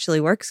system that actually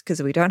works, because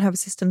if we don't have a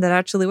system that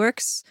actually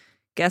works,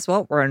 guess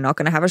what? We're not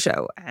going to have a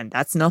show. And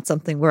that's not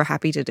something we're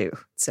happy to do.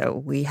 So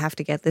we have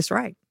to get this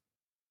right.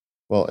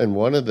 Well, and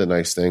one of the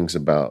nice things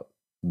about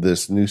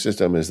this new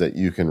system is that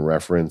you can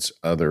reference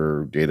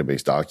other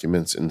database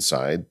documents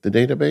inside the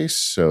database.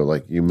 So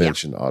like you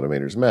mentioned,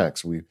 Automators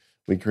Max, we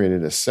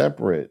created a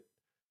separate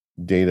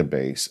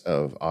database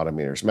of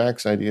Automators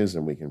Max ideas,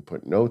 and we can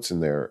put notes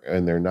in there,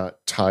 and they're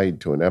not tied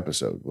to an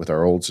episode. With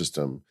our old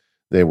system,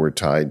 they were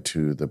tied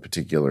to the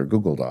particular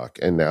Google Doc.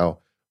 And now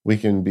we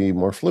can be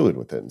more fluid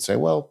with it and say,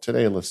 well,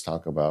 today let's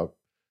talk about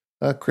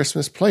a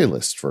Christmas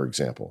playlist, for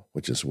example,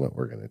 which is what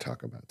we're going to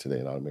talk about today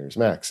in Automators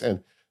Max.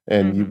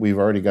 And we've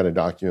already got a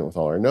document with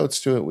all our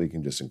notes to it. We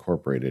can just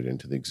incorporate it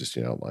into the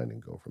existing outline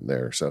and go from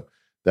there. So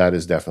that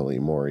is definitely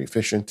more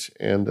efficient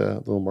and a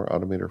little more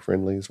automator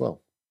friendly as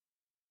well.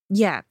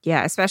 Yeah,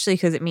 especially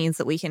because it means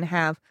that we can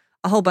have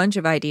a whole bunch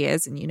of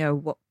ideas.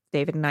 And what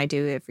David and I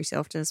do every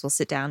so often is we'll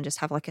sit down and just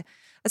have like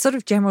a sort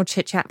of general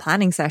chit-chat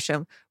planning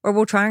session where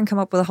we'll try and come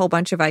up with a whole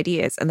bunch of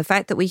ideas. And the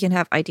fact that we can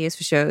have ideas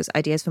for shows,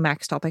 ideas for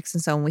Max topics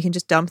and so on, we can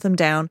just dump them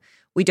down.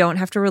 We don't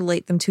have to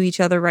relate them to each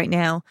other right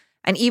now.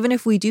 And even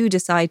if we do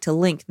decide to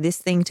link this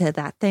thing to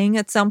that thing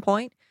at some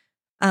point,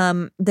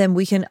 then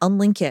we can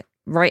unlink it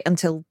right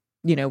until,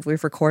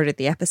 we've recorded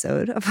the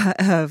episode of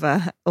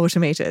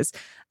Automators,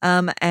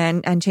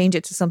 and change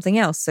it to something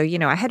else. So,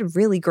 I had a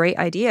really great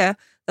idea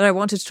that I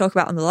wanted to talk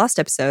about in the last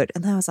episode.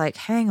 And then I was like,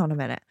 hang on a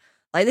minute.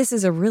 Like, this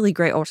is a really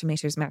great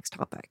Automators Max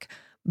topic,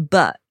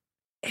 but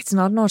it's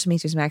not an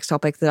Automators Max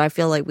topic that I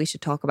feel like we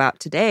should talk about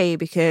today,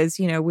 because,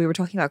 we were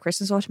talking about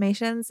Christmas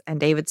automations, and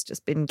David's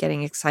just been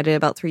getting excited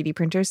about 3D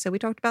printers. So we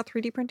talked about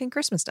 3D printing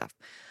Christmas stuff.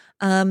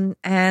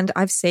 And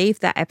I've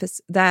saved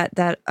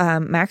that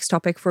Max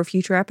topic for a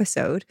future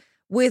episode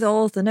with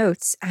all of the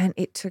notes, and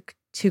it took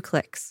 2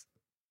 clicks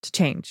to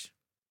change.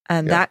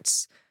 And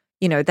that's,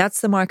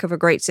 That's the mark of a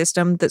great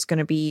system that's going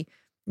to be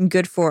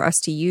good for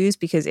us to use,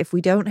 because if we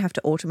don't have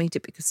to automate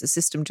it because the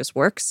system just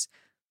works,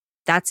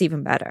 that's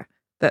even better.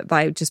 But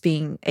by just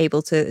being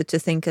able to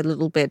think a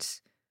little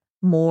bit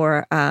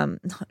more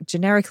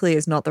generically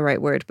is not the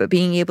right word, but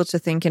being able to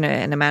think in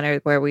a manner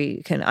where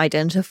we can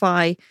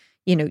identify,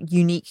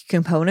 unique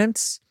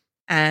components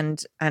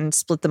and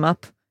split them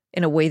up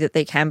in a way that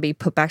they can be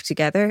put back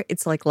together.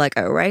 It's like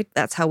Lego, right?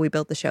 That's how we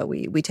build the show.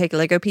 We take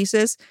Lego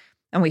pieces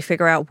and we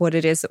figure out what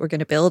it is that we're going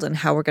to build and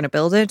how we're going to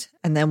build it,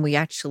 and then we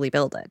actually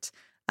build it.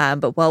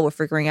 But while we're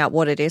figuring out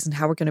what it is and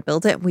how we're going to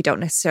build it, we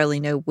don't necessarily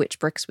know which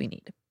bricks we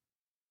need.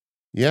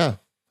 Yeah,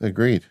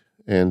 agreed.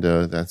 And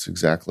that's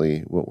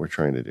exactly what we're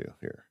trying to do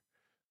here.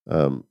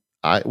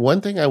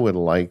 One thing I would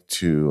like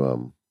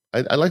to,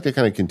 I'd like to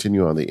kind of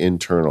continue on the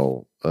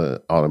internal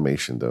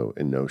automation though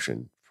in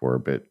Notion for a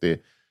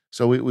bit.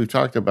 So we've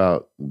talked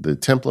about the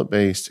template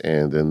based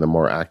and then the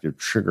more active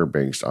trigger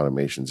based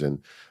automations.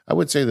 And I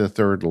would say the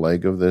third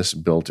leg of this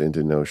built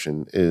into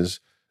Notion is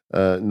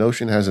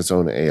Notion has its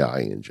own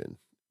AI engine.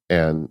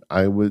 And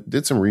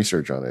did some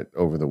research on it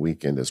over the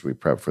weekend as we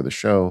prep for the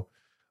show.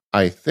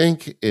 I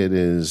think it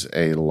is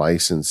a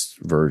licensed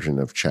version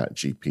of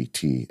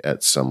ChatGPT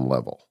at some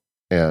level.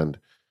 And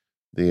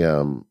the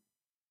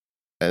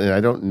and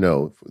I don't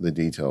know the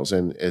details.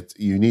 And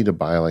you need to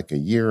buy like a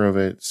year of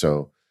it.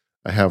 So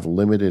I have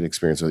limited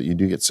experience with it. You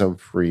do get some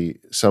free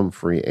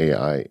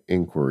AI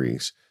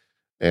inquiries.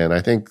 And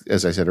I think,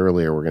 as I said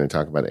earlier, we're going to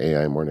talk about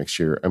AI more next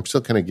year. I'm still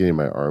kind of getting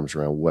my arms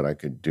around what I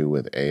could do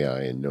with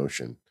AI in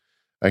Notion.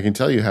 I can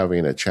tell you,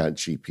 having a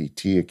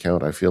ChatGPT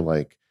account, I feel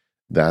like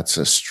that's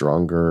a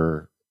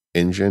stronger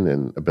engine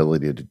and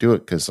ability to do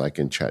it, because like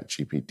in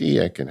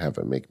ChatGPT, I can have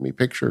it make me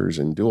pictures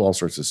and do all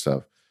sorts of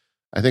stuff.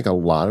 I think a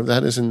lot of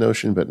that is in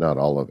Notion, but not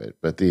all of it.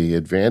 But the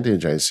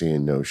advantage I see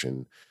in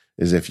Notion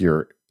is if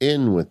you're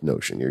in with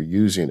Notion, you're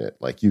using it,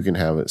 like you can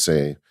have it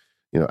say,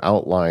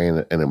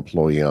 outline an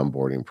employee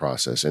onboarding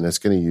process, and it's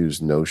going to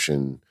use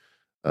Notion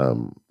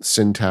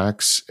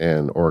syntax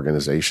and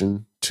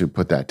organization to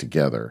put that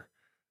together.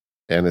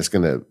 And it's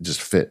going to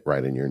just fit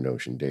right in your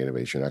Notion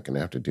database. You're not going to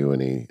have to do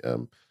any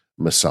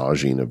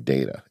massaging of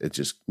data. It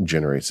just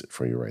generates it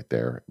for you right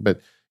there.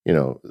 But,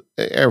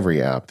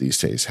 every app these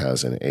days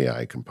has an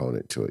AI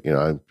component to it.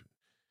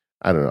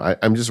 I don't know.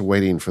 I'm just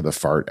waiting for the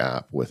fart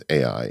app with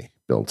AI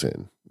built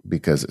in,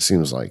 because it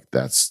seems like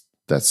that's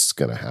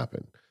going to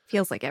happen.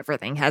 Feels like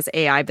everything has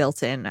AI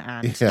built in,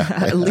 and Yeah.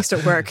 at least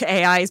at work,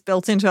 AI is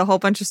built into a whole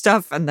bunch of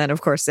stuff. And then,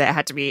 of course, it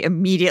had to be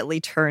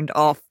immediately turned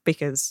off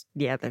because,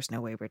 there's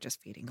no way we're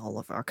just feeding all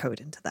of our code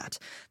into that.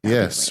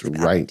 Yes,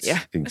 right.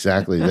 Yeah.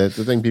 Exactly. The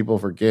thing people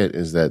forget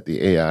is that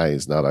the AI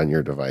is not on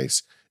your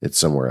device. It's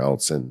somewhere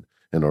else. And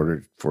in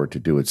order for it to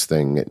do its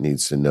thing, it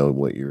needs to know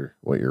what you're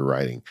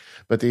writing.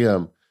 But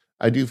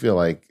I do feel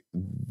like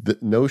the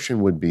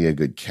Notion would be a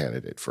good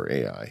candidate for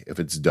AI if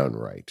it's done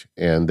right.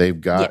 And they've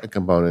got a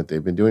component.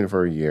 They've been doing it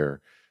for a year.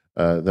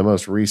 The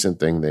most recent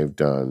thing they've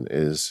done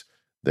is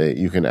that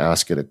you can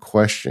ask it a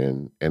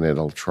question and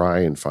it'll try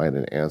and find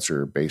an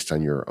answer based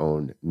on your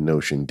own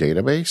Notion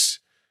database.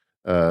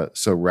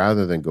 So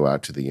rather than go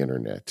out to the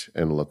internet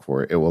and look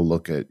for it, it will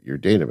look at your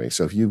database.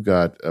 So if you've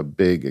got a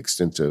big,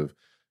 extensive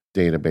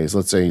database,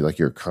 let's say like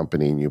your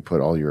company, and you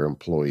put all your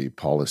employee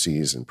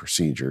policies and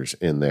procedures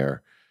in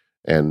there,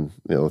 and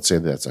let's say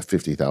that's a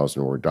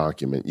 50,000 word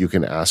document, you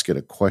can ask it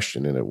a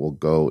question and it will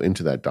go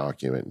into that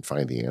document and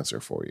find the answer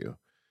for you.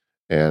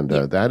 And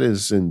that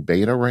is in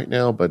beta right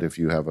now. But if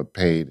you have a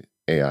paid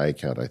AI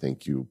account, I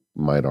think you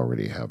might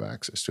already have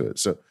access to it.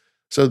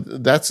 So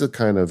that's the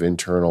kind of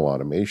internal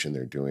automation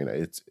they're doing.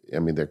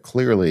 They're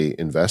clearly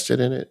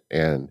invested in it.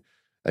 And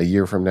a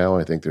year from now,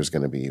 I think there's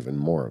going to be even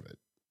more of it.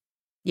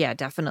 Yeah,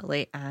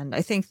 definitely. And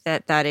I think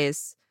that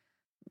is,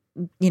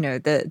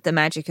 the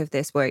magic of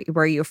this,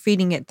 where you're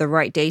feeding it the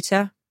right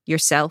data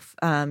yourself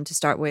to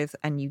start with,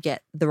 and you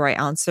get the right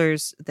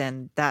answers,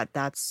 then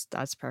that's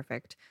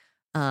perfect.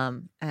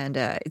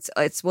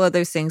 It's one of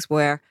those things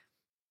where,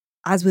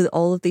 as with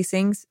all of these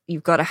things,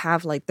 you've got to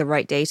have like the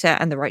right data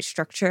and the right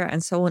structure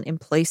and so on in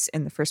place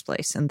in the first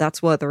place. And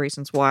that's one of the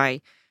reasons why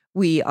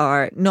we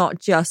are not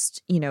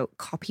just,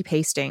 copy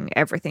pasting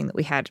everything that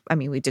we had. I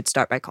mean, we did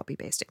start by copy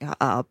pasting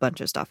a bunch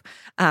of stuff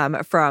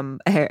from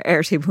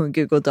Airtable and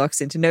Google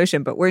Docs into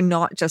Notion, but we're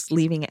not just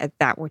leaving it at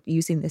that. We're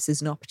using this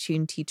as an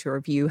opportunity to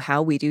review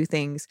how we do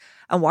things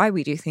and why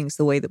we do things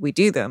the way that we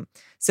do them,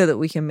 so that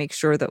we can make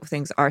sure that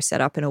things are set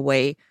up in a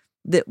way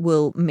that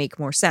will make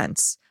more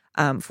sense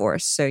for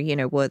us. So,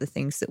 one of the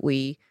things that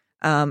we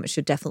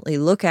should definitely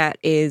look at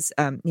is,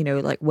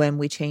 like when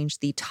we change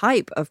the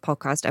type of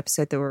podcast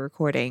episode that we're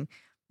recording,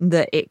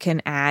 that it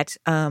can add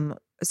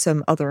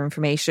some other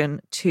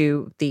information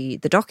to the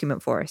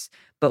document for us.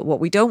 But what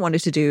we don't want it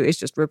to do is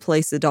just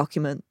replace the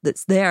document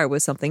that's there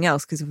with something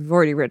else, because if we've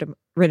already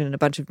written a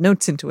bunch of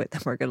notes into it,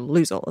 then we're going to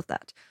lose all of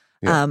that.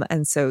 Yeah.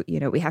 And so,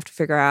 we have to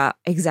figure out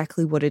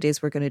exactly what it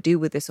is we're going to do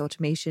with this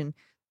automation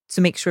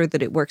to make sure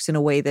that it works in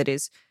a way that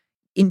is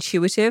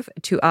intuitive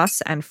to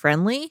us and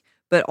friendly,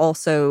 but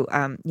also,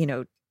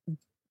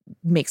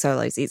 makes our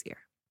lives easier.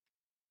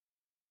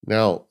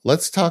 Now,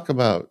 let's talk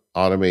about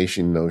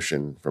automation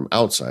Notion from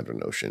outside of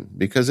Notion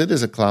because it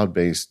is a cloud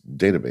based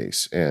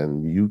database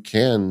and you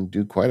can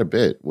do quite a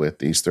bit with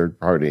these third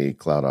party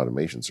cloud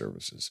automation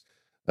services.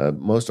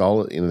 Most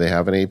all, they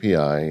have an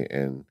API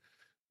and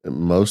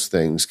most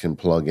things can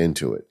plug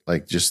into it.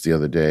 Like just the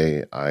other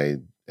day,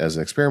 as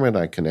an experiment,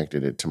 I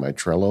connected it to my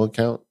Trello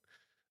account.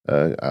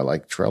 I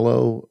like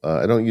Trello.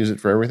 I don't use it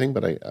for everything,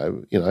 but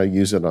I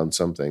use it on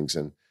some things.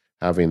 And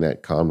having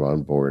that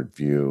Kanban board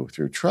view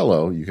through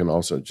Trello, you can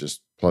also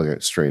just plug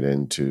it straight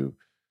into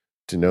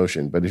to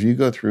Notion. But if you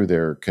go through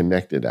their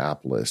connected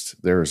app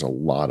list, there's a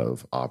lot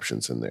of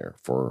options in there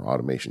for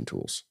automation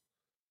tools.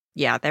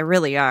 Yeah, there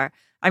really are.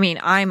 I mean,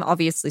 I'm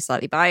obviously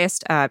slightly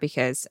biased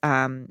because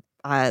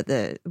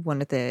the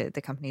one of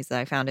the companies that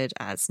I founded,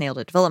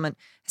 Snailed Development,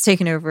 has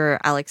taken over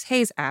Alex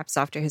Hayes' apps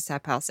after his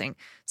SAP passing.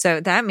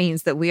 So that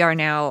means that we are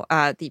now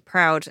the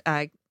proud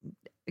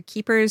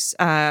keepers,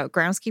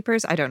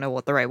 groundskeepers. I don't know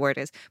what the right word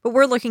is, but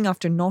we're looking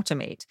after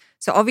Nautomate.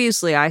 So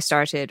obviously, I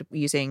started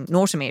using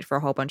Nautomate for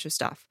a whole bunch of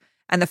stuff.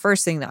 And the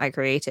first thing that I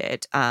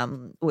created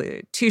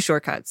were two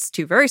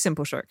very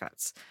simple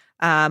shortcuts,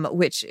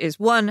 which is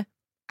one,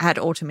 add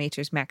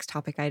Automators max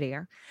topic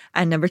idea.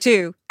 And number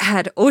two,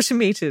 add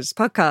Automators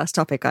podcast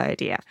topic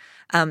idea.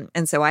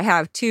 And so I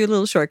have two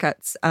little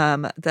shortcuts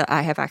that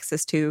I have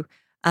access to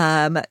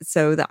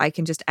so that I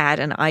can just add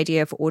an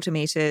idea for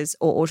Automators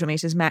or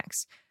Automators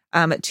max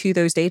to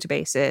those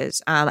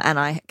databases. And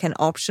I can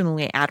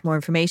optionally add more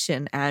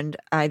information. And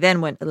I then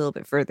went a little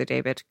bit further,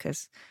 David,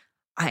 because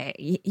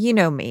you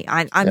know me,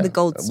 I'm the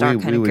gold star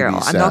kind we of would girl. be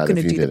I'm not sad going to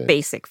if you do the didn't.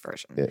 basic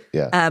version.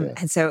 Yeah.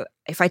 And so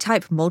if I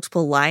type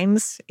multiple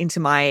lines into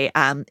my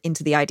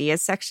into the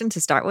ideas section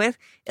to start with,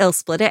 it'll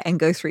split it and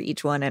go through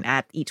each one and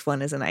add each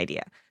one as an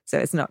idea. So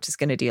it's not just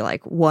going to do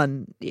like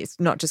one. It's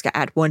not just going to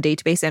add one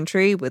database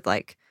entry with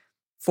like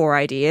 4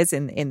 ideas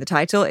in the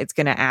title. It's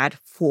going to add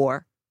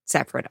 4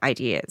 separate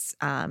ideas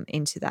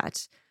into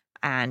that.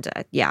 And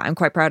yeah, I'm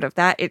quite proud of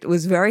that. It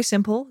was very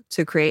simple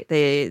to create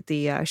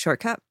the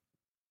shortcut.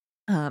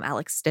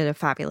 Alex did a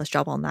fabulous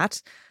job on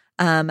that.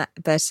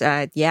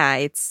 But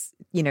yeah,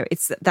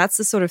 that's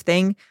the sort of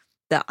thing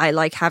that I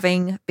like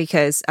having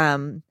because,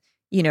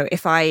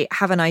 if I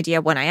have an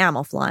idea when I am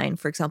offline,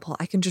 for example,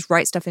 I can just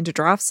write stuff into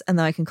drafts and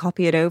then I can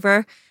copy it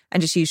over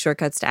and just use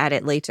shortcuts to add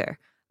it later.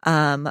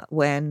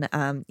 When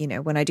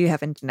I do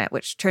have internet,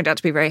 which turned out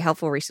to be very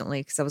helpful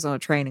recently because I was on a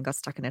train and got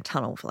stuck in a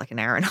tunnel for like an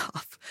hour and a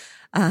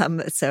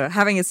half. So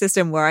having a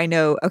system where I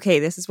know, okay,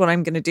 this is what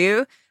I'm going to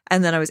do.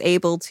 And then I was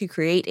able to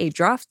create a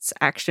drafts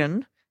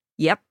action.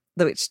 Yep.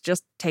 Which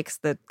just takes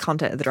the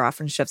content of the draft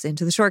and shoves it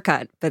into the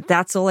shortcut. But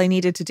that's all I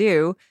needed to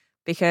do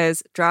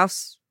because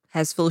drafts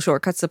has full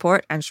shortcut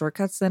support and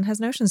shortcuts then has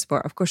Notion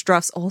support. Of course,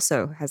 drafts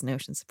also has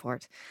Notion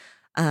support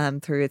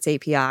through its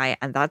API.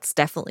 And that's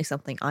definitely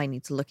something I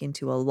need to look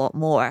into a lot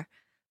more.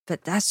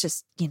 But that's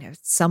just,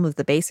 some of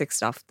the basic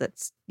stuff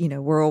that's,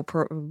 we're all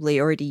probably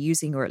already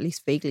using or at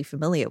least vaguely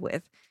familiar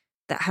with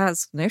that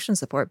has Notion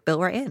support built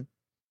right in.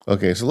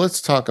 Okay, so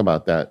let's talk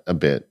about that a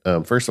bit.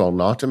 First of all,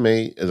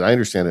 Nautomate, as I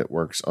understand it,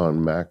 works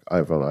on Mac,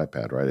 iPhone,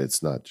 iPad, right?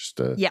 It's not just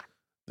the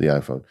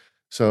iPhone.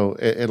 So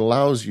it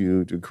allows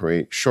you to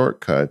create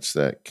shortcuts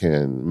that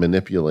can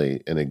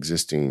manipulate an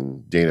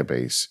existing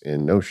database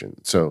in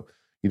Notion. So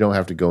you don't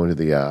have to go into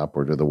the app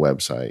or to the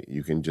website.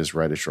 You can just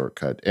write a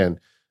shortcut. And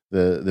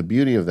the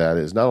beauty of that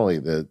is not only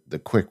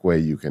the quick way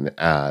you can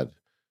add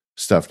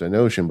stuff to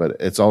Notion, but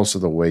it's also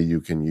the way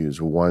you can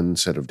use one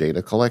set of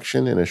data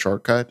collection in a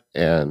shortcut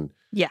and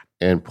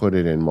put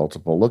it in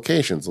multiple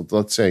locations.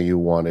 Let's say you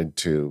wanted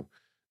to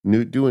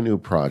do a new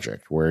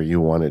project where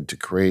you wanted to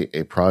create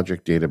a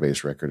project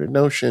database record in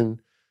Notion.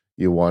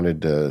 You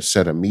wanted to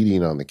set a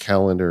meeting on the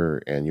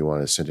calendar and you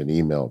want to send an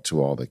email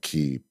to all the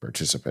key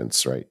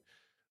participants, right?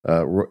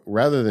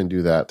 Rather than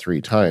do that 3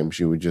 times,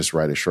 you would just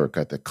write a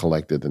shortcut that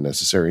collected the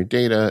necessary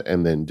data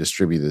and then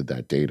distributed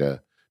that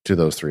data to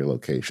those 3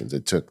 locations.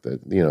 It took the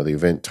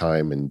event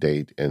time and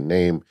date and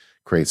name,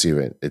 creates the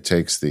event. It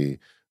takes the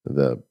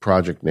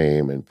project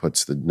name and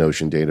puts the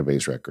Notion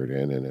database record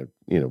in, and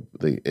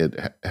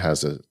it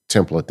has a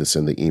template to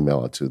send the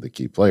email to the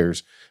key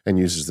players and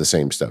uses the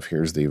same stuff.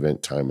 Here's the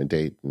event time and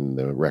date and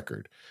the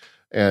record.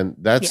 And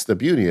that's the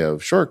beauty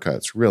of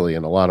shortcuts, really,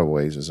 in a lot of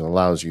ways, is it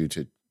allows you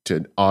to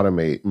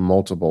automate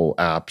multiple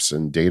apps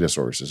and data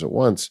sources at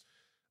once.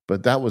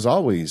 But that was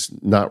always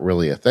not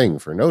really a thing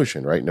for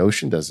Notion, right?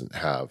 Notion doesn't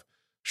have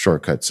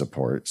shortcut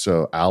support.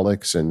 So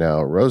Alex and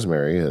now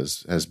Rosemary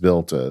has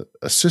built a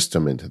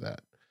system into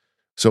that.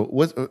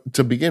 So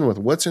to begin with,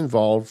 what's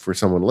involved for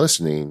someone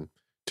listening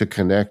to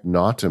connect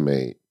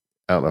Nautomate?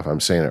 I don't know if I'm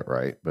saying it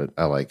right, but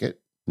I like it.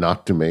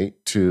 Nautomate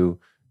to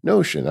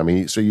Notion. I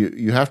mean, so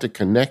you have to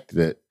connect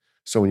it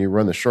so when you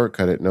run the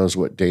shortcut, it knows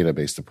what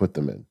database to put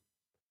them in.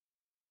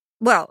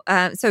 Well,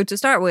 so to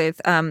start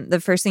with,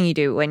 the first thing you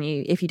do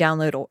if you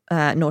download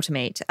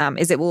Nautomate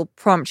is it will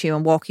prompt you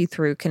and walk you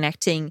through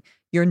connecting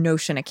your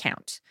Notion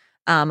account.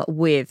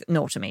 with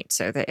Automate,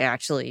 so that it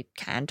actually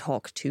can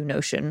talk to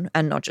Notion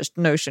and not just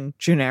Notion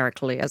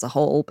generically as a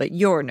whole, but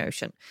your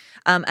Notion.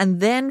 And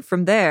then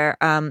from there,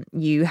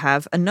 you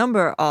have a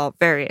number of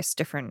various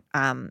different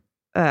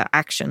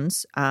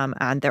actions,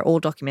 and they're all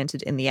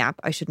documented in the app,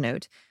 I should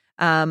note.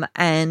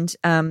 And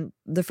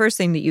the first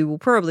thing that you will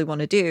probably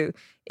want to do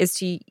is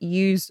to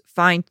use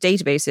find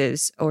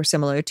databases or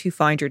similar to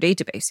find your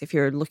database. If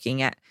you're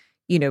looking at,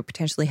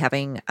 potentially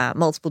having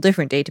multiple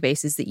different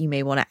databases that you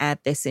may want to add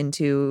this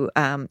into,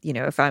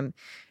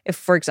 if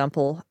for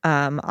example,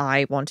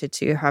 I wanted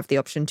to have the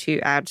option to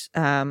add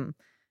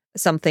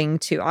something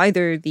to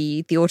either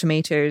the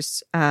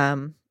Automators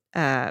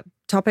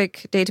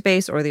topic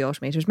database or the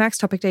Automators Max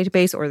topic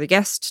database or the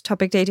guest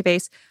topic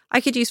database,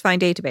 I could use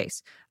find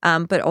database.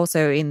 But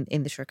also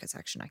in the shortcut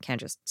section, I can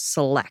just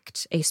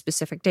select a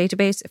specific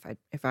database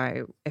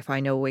if I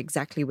know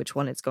exactly which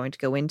one it's going to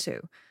go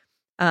into.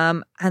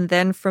 And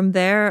then from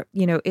there,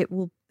 it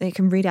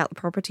can read out the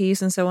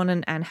properties and so on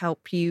and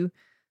help you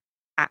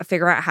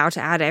figure out how to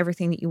add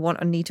everything that you want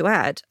or need to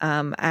add.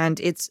 And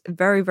it's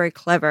very, very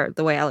clever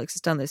the way Alex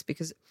has done this,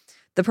 because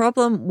the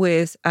problem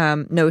with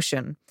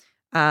Notion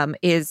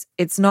is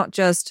it's not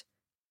just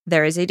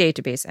there is a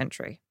database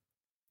entry.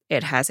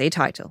 It has a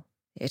title.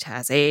 It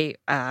has a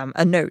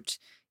note.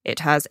 It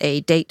has a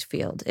date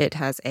field. It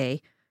has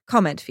a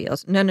comment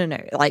field. No.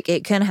 Like,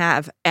 it can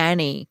have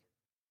any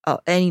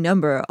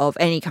number of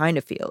any kind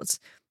of fields.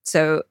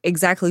 So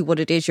exactly what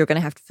it is you're going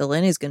to have to fill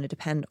in is going to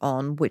depend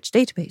on which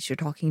database you're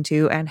talking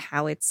to and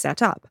how it's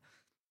set up.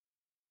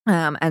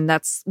 And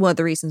that's one of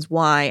the reasons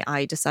why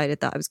I decided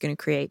that I was going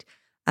to create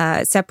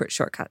separate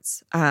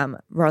shortcuts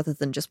rather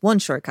than just one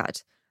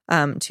shortcut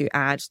to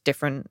add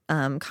different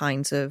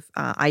kinds of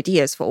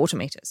ideas for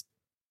automators,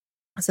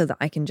 so that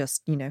I can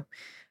just,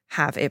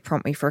 have it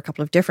prompt me for a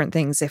couple of different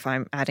things if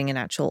I'm adding an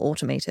actual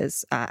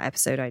Automators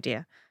episode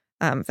idea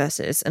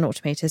versus an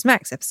Automators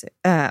Max episode,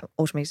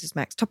 Automators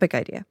Max topic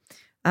idea.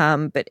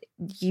 But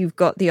you've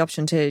got the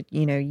option to,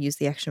 use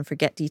the action for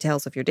get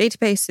details of your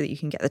database so that you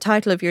can get the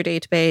title of your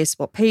database,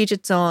 what page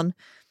it's on,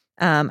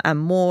 and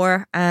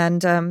more.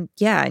 And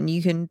and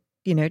you can,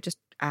 just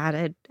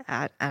add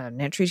an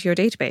entry to your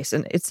database.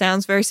 And it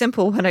sounds very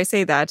simple when I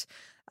say that,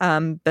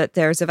 but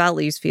there's a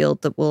values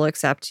field that will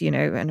accept,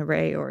 an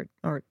array or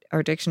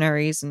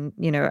dictionaries and,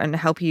 and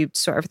help you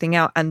sort everything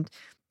out. And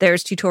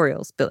there's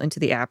tutorials built into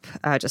the app,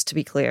 just to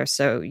be clear.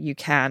 So you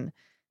can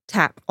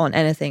tap on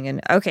anything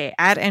and, okay,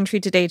 add entry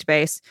to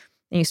database.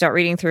 And you start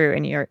reading through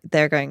and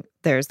they're going,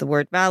 there's the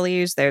word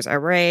values, there's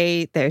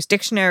array, there's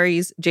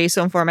dictionaries,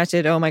 JSON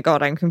formatted. Oh my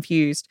God, I'm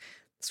confused.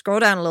 Scroll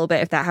down a little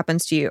bit if that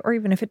happens to you, or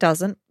even if it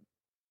doesn't.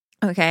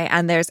 Okay,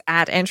 and there's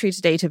add entry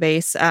to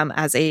database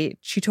as a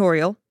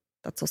tutorial.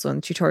 That's also in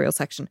the tutorial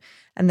section.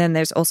 And then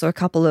there's also a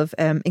couple of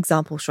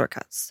example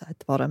shortcuts at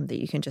the bottom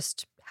that you can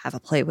just have a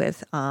play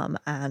with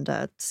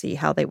and see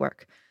how they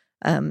work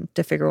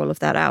to figure all of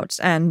that out.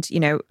 And,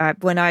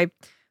 when I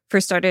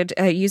first started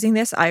using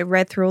this, I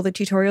read through all the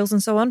tutorials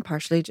and so on,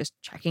 partially just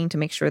checking to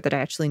make sure that I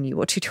actually knew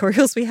what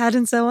tutorials we had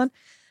and so on,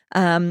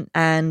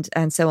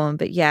 and so on.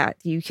 But yeah,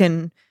 you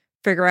can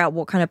figure out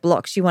what kind of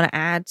blocks you want to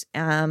add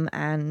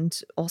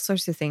and all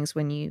sorts of things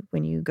when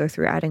you go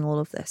through adding all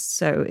of this.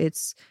 So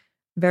it's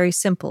very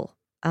simple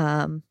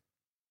to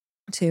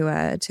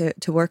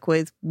work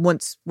with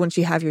once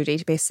you have your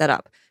database set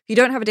up. If you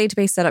don't have a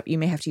database set up, you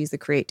may have to use the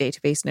create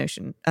database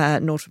notion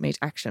automate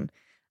action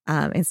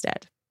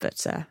instead.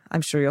 But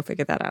I'm sure you'll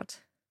figure that out.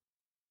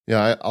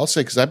 Yeah, I'll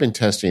say, because I've been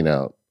testing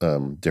out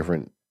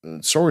different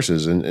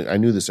sources, and I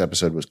knew this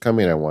episode was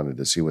coming. I wanted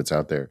to see what's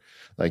out there.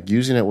 Like,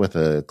 using it with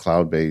a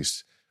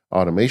cloud-based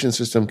automation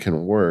system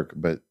can work,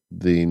 but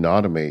the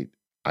Automate,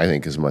 I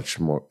think, is much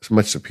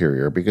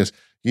superior, because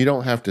you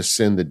don't have to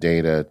send the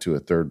data to a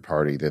third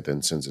party that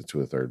then sends it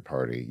to a third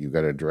party. You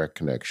got a direct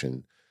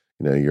connection,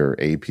 your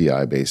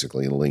API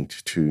basically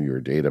linked to your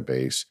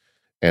database,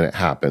 and it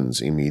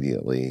happens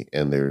immediately.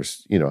 And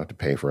there's, you don't have to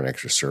pay for an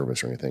extra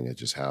service or anything. It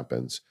just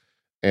happens.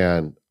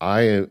 And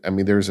I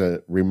mean, there's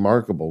a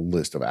remarkable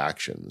list of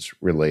actions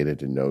related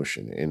to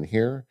Notion in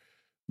here,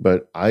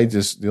 but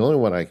the only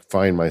one I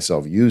find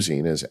myself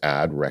using is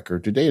add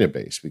record to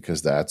database,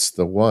 because that's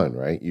the one,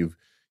 right?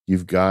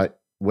 You've got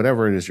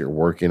whatever it is you're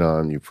working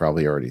on, you've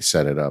probably already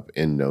set it up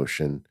in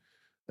Notion,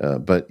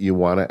 but you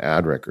want to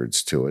add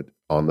records to it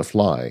on the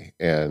fly,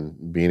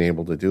 and being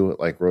able to do it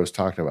like Rose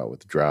talked about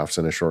with drafts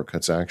and a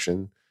shortcuts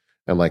action.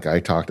 And like I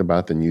talked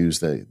about, then use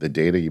the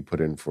data you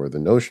put in for the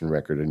Notion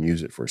record and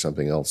use it for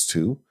something else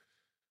too.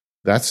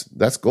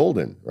 That's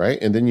golden, right?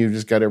 And then you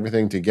just got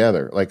everything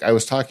together. Like I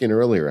was talking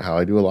earlier, how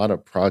I do a lot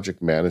of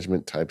project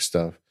management type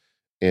stuff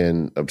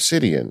in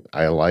Obsidian.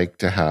 I like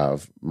to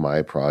have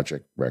my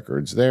project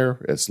records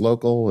there. It's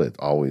local. It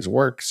always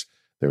works.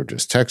 They're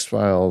just text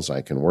files.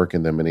 I can work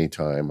in them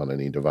anytime on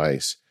any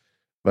device.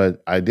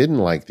 But I didn't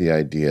like the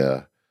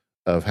idea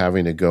of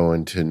having to go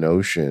into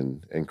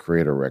Notion and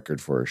create a record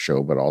for a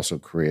show, but also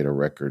create a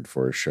record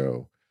for a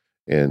show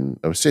in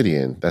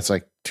Obsidian. That's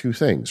like two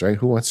things, right?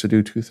 Who wants to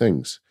do two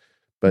things?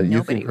 But Nobody,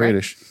 you can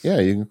create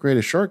you can create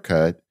a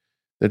shortcut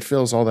that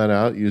fills all that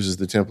out, uses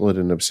the template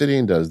in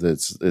Obsidian, does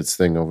its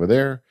thing over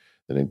there.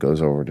 Then it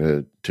goes over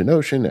to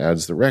Notion,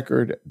 adds the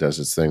record, does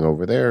its thing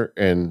over there.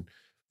 And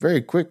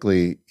very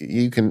quickly,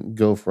 you can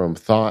go from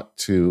thought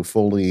to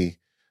fully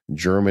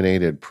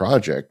germinated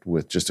project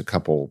with just a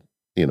couple,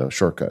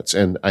 shortcuts.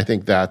 And I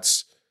think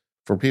that's,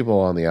 for people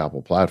on the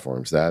Apple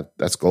platforms,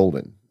 that's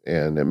golden.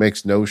 And it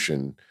makes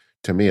Notion,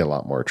 to me, a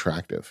lot more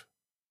attractive.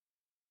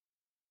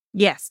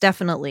 Yes,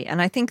 definitely.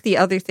 And I think the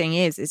other thing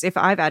is if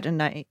I've had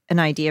an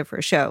idea for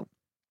a show,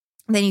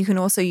 then you can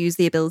also use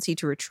the ability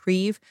to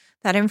retrieve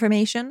that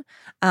information,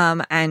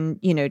 and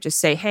just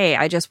say, hey,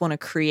 I just want to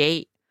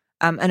create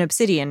an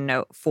Obsidian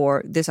note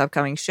for this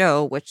upcoming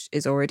show, which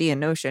is already in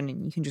Notion,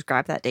 and you can just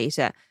grab that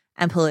data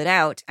and pull it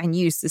out and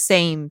use the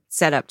same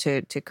setup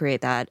to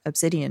create that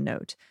Obsidian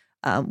note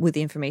with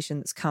the information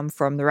that's come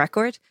from the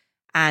record.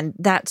 And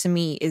that, to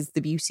me, is the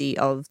beauty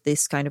of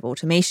this kind of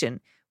automation,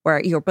 where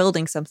you're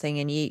building something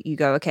and you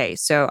go, okay,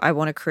 so I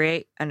want to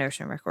create a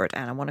Notion record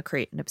and I want to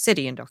create an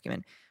Obsidian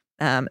document.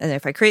 And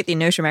if I create the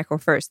Notion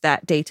record first,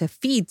 that data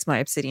feeds my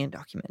Obsidian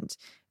document.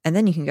 And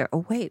then you can go,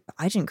 oh, wait,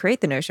 I didn't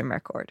create the Notion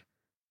record,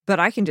 but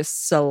I can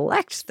just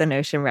select the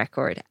Notion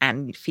record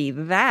and feed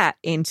that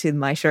into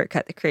my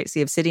shortcut that creates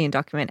the Obsidian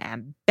document.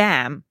 And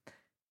bam,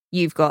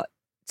 you've got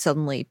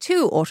suddenly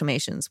two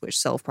automations which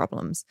solve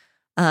problems.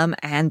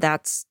 And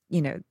that's,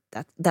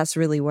 that's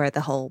really where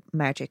the whole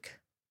magic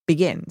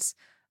begins.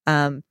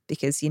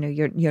 Because,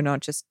 you're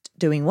not just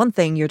doing one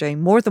thing, you're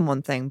doing more than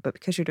one thing. But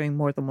because you're doing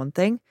more than one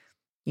thing,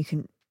 you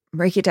can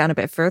break it down a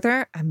bit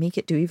further and make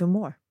it do even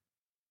more.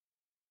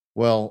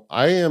 Well,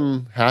 I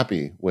am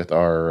happy with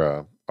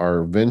our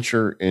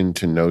venture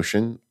into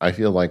Notion. I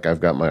feel like I've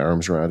got my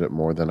arms around it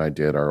more than I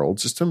did our old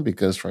system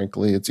because,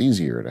 frankly, it's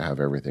easier to have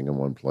everything in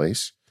one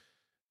place.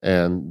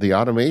 And the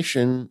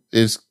automation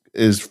is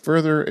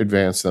further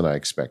advanced than I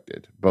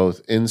expected,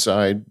 both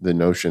inside the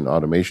Notion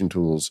automation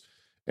tools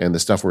and the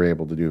stuff we're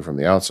able to do from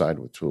the outside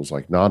with tools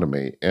like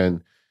Nautomate.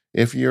 And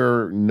if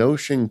you're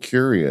Notion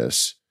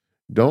curious,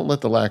 don't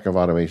let the lack of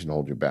automation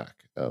hold you back.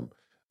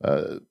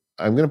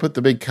 I'm going to put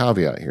the big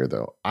caveat here,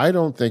 though. I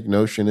don't think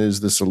Notion is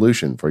the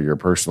solution for your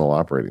personal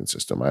operating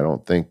system. I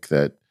don't think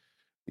that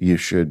you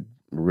should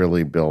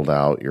really build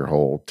out your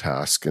whole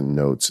task and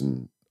notes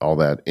and all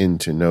that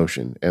into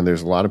Notion. And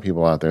there's a lot of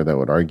people out there that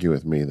would argue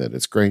with me that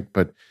it's great,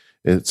 but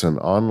it's an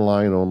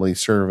online-only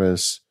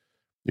service.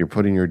 You're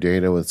putting your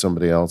data with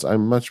somebody else.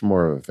 I'm much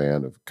more of a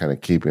fan of kind of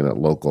keeping it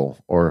local.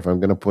 Or if I'm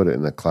going to put it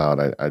in the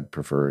cloud, I'd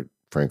prefer it,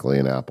 frankly,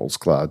 in Apple's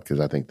cloud because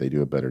I think they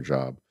do a better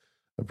job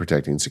of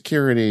protecting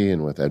security.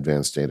 And with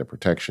advanced data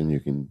protection, you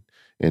can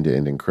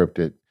end-to-end encrypt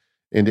it.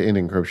 End-to-end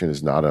encryption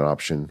is not an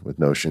option with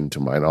Notion, to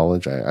my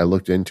knowledge. I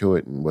looked into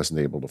it and wasn't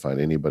able to find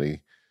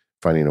anybody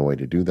finding a way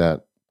to do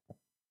that.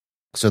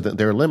 So that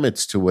there are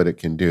limits to what it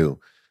can do.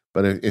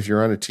 But if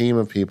you're on a team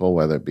of people,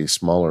 whether it be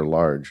small or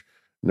large,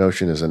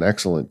 Notion is an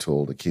excellent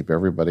tool to keep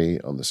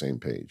everybody on the same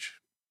page.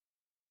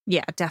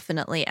 Yeah,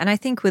 definitely. And I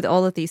think with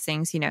all of these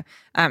things,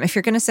 if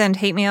you're going to send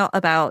hate mail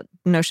about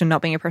Notion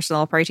not being a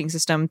personal operating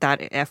system, that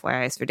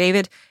FYI is for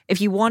David.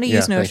 If you want to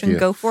use Notion,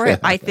 go for it.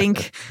 I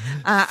think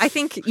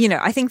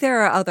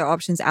there are other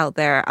options out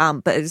there.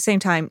 But at the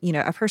same time,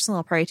 a personal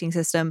operating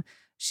system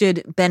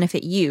should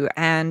benefit you.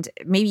 And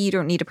maybe you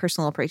don't need a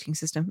personal operating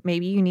system.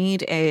 Maybe you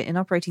need an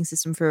operating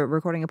system for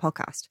recording a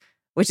podcast,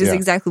 which is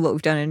exactly what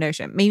we've done in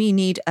Notion. Maybe you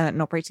need an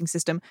operating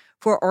system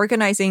for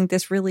organizing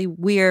this really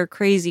weird,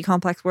 crazy,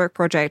 complex work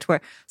project where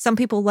some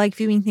people like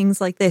viewing things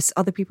like this,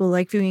 other people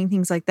like viewing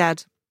things like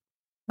that.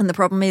 And the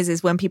problem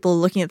is when people are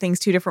looking at things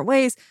two different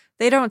ways,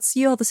 they don't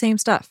see all the same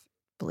stuff.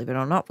 Believe it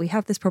or not, we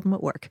have this problem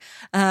at work.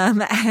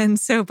 And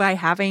so by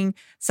having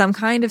some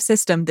kind of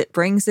system that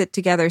brings it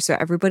together so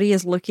everybody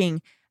is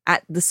looking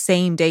at the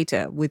same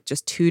data with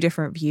just two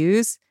different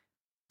views,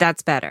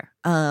 that's better.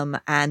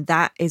 And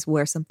that is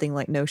where something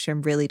like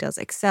Notion really does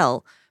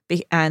excel.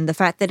 And the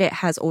fact that it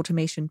has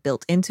automation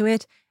built into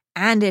it,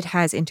 and it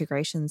has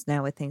integrations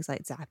now with things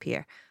like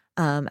Zapier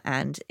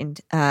and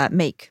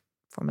Make,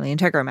 formerly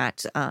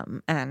Integromat,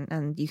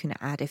 and you can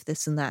add if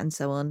this and that and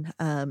so on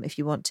if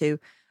you want to.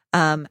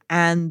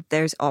 And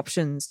there's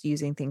options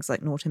using things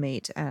like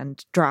Nautomate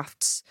and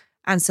drafts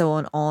and so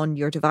on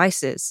your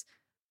devices.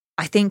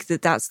 I think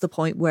that that's the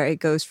point where it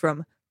goes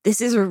from, this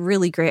is a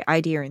really great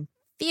idea in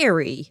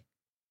theory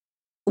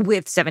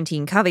with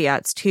 17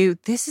 caveats, to,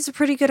 this is a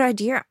pretty good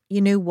idea.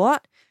 You know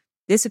what?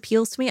 This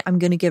appeals to me. I'm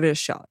going to give it a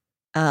shot.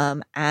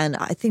 And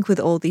I think with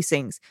all these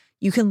things,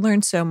 you can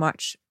learn so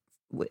much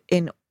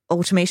in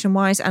automation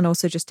wise and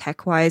also just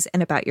tech wise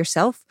and about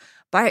yourself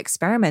by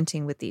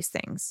experimenting with these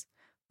things,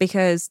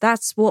 because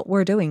that's what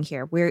we're doing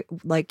here. We're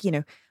like,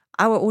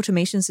 our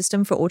automation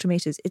system for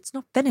Automators, it's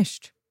not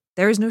finished.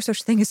 There is no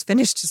such thing as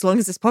finished. As long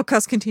as this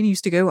podcast continues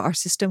to go, our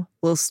system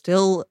will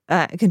still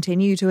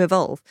continue to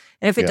evolve.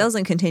 And if it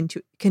doesn't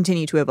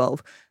continue to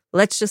evolve,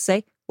 let's just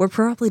say we're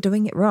probably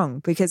doing it wrong,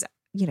 because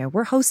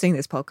we're hosting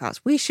this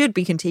podcast. We should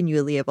be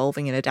continually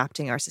evolving and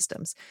adapting our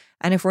systems.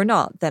 And if we're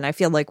not, then I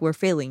feel like we're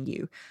failing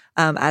you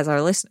as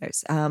our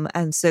listeners.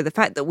 And so the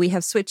fact that we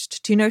have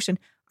switched to Notion,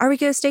 Are we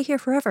going to stay here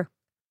forever?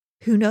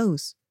 Who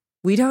knows?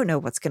 We don't know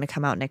what's going to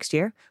come out next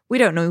year. We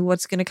don't know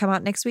what's going to come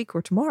out next week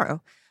or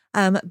tomorrow.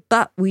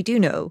 But we do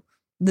know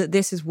that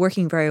this is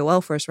working very well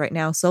for us right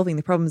now, solving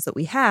the problems that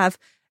we have.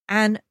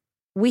 And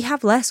we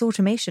have less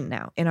automation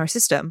now in our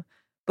system,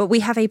 but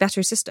we have a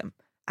better system.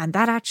 And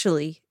that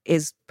actually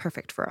is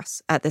perfect for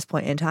us at this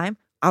point in time.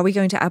 Are we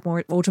going to add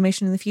more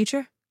automation in the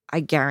future? I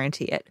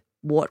guarantee it.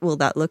 What will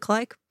that look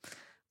like?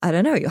 I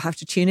don't know. You'll have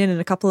to tune in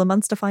a couple of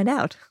months to find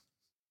out.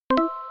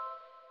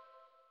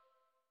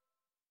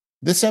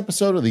 This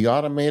episode of The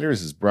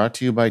Automators is brought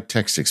to you by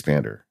Text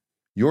Expander,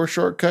 your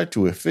shortcut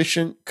to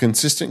efficient,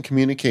 consistent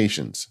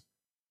communications.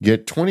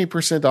 Get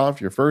 20% off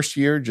your first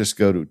year. Just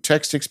go to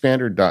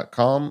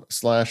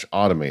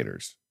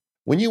textexpander.com/automators.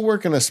 When you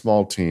work in a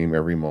small team,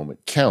 every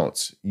moment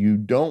counts. You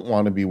don't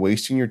want to be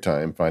wasting your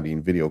time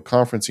finding video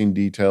conferencing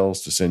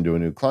details to send to a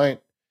new client.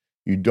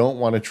 You don't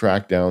want to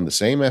track down the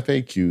same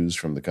FAQs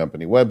from the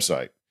company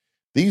website.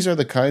 These are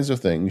the kinds of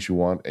things you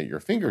want at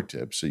your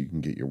fingertips so you can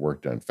get your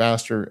work done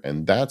faster,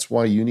 and that's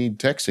why you need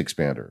Text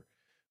Expander.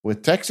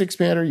 With Text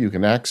Expander, you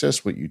can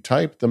access what you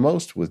type the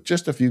most with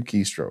just a few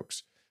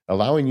keystrokes,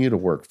 allowing you to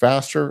work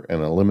faster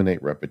and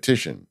eliminate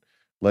repetition,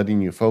 letting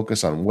you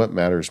focus on what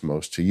matters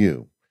most to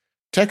you.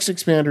 Text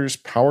Expander's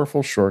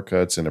powerful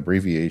shortcuts and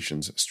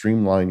abbreviations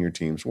streamline your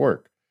team's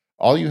work.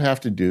 All you have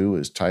to do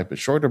is type a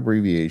short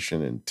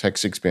abbreviation and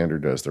Text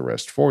Expander does the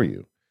rest for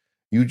you.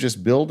 You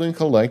just build and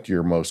collect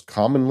your most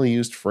commonly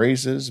used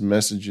phrases,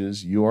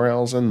 messages,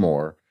 URLs, and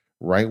more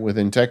right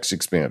within Text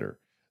Expander.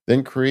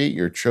 Then create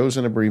your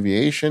chosen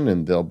abbreviation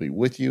and they'll be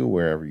with you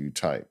wherever you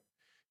type.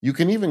 You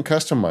can even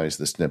customize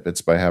the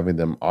snippets by having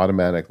them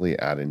automatically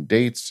add in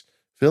dates,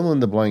 fill in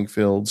the blank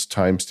fields,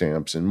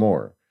 timestamps, and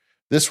more.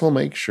 This will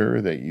make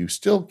sure that you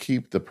still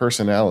keep the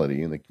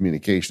personality in the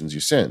communications you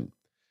send.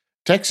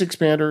 Text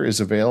Expander is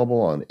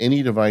available on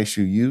any device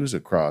you use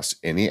across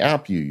any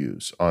app you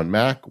use on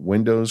Mac,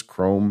 Windows,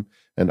 Chrome,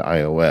 and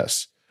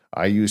iOS.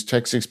 I use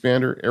Text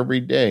Expander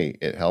every day.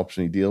 It helps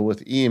me deal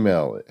with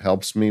email. It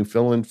helps me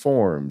fill in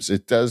forms.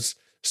 It does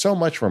so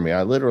much for me.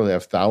 I literally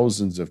have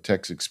thousands of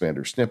Text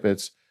Expander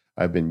snippets.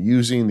 I've been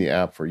using the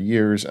app for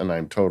years, and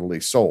I'm totally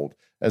sold.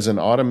 As an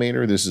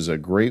automator, this is a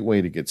great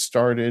way to get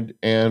started.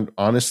 And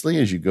honestly,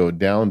 as you go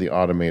down the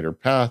automator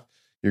path,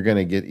 you're going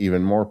to get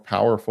even more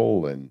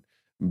powerful and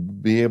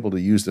be able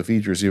to use the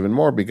features even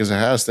more because it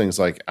has things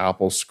like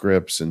Apple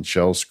scripts and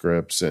shell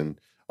scripts and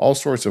all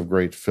sorts of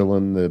great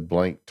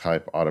fill-in-the-blank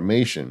type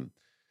automation.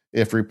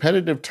 If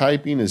repetitive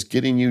typing is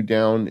getting you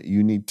down,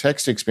 you need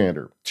Text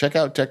Expander. Check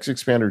out Text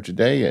Expander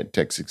today at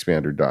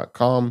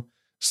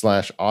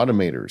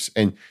textexpander.com/automators,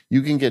 and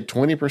you can get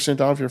 20%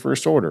 off your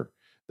first order.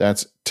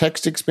 That's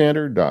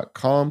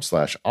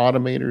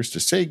textexpander.com/automators to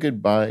say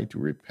goodbye to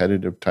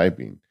repetitive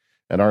typing.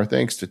 And our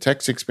thanks to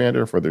Text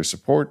Expander for their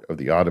support of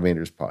the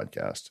Automators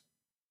podcast.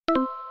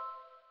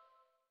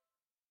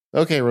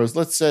 Okay, Rose,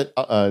 let's set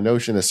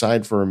Notion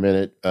aside for a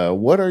minute.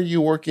 What are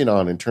you working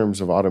on in terms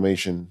of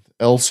automation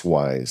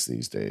elsewise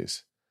these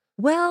days?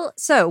 Well,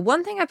 so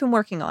one thing I've been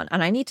working on,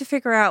 and I need to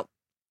figure out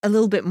a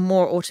little bit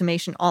more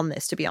automation on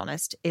this, to be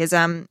honest, is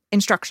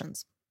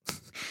instructions.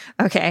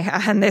 Okay,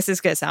 and this is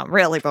going to sound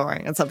really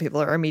boring, and some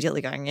people are immediately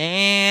going,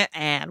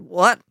 and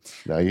what?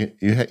 Now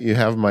you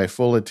have my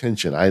full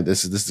attention.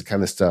 This is the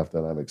kind of stuff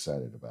that I'm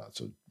excited about.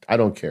 So I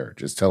don't care.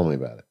 Just tell me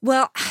about it.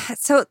 Well,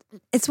 so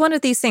it's one of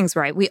these things,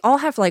 right? We all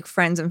have like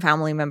friends and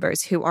family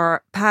members who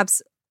are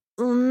perhaps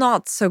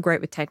not so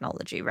great with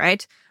technology,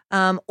 right?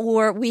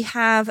 Or we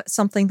have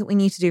something that we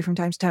need to do from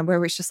time to time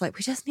where it's just like,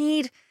 we just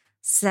need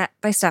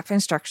step-by-step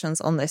instructions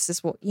on this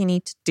is what you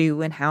need to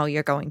do and how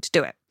you're going to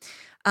do it.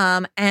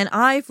 And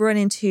I've run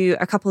into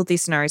a couple of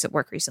these scenarios at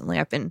work recently.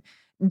 I've been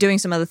doing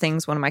some other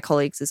things. One of my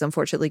colleagues is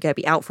unfortunately going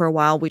to be out for a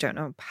while. We don't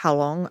know how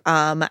long.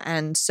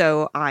 And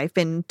so I've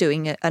been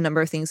doing a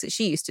number of things that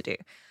she used to do.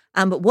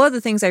 But one of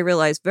the things I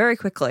realized very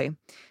quickly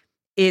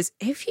is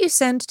if you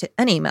send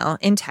an email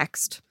in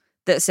text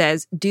that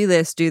says, do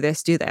this, do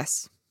this, do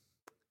this,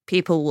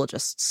 people will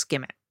just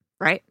skim it,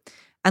 right?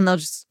 And they'll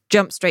just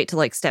jump straight to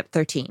like step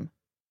 13.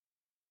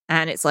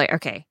 And it's like,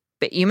 okay,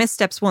 but you missed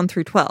steps 1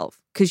 through 12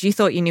 because you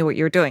thought you knew what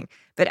you were doing.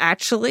 But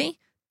actually,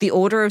 the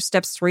order of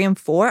steps 3 and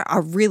 4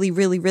 are really,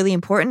 really, really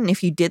important. And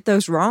if you did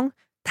those wrong,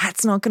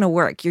 that's not going to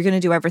work. You're going to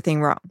do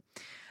everything wrong.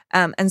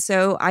 And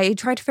so I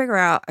tried to figure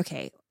out,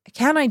 okay,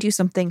 can I do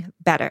something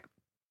better?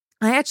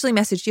 I actually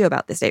messaged you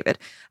about this, David,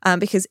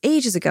 because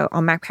ages ago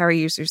on Mac Power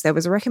Users, there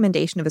was a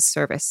recommendation of a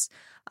service,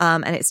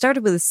 and it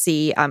started with a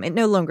C. It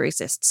no longer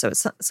exists, so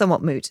it's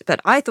somewhat moot.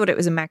 But I thought it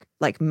was a Mac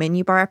like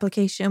menu bar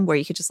application where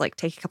you could just like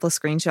take a couple of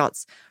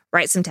screenshots,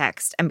 write some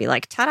text, and be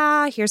like,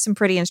 "Ta-da! Here's some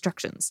pretty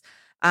instructions."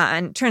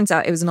 And it turns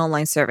out it was an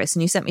online service,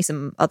 and you sent me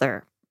some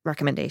other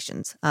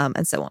recommendations,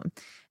 and so on.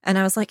 And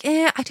I was like,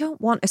 I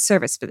don't want a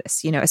service for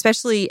this,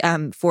 especially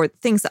for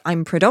things that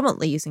I'm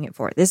predominantly using it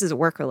for. This is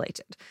work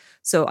related.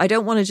 So I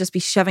don't want to just be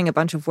shoving a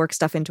bunch of work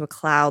stuff into a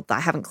cloud that I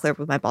haven't cleared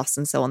with my boss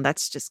and so on.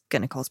 That's just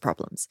going to cause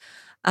problems.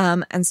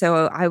 And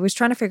so I was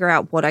trying to figure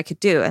out what I could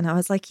do. And I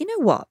was like, you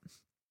know what?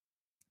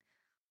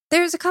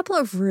 There's a couple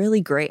of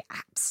really great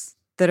apps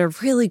that are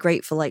really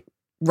great for like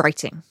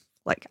writing.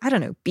 Like, I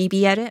don't know,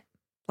 BB Edit.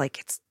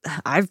 Like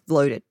I've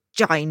loaded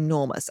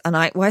ginormous. And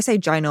when I say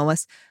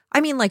ginormous, I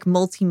mean like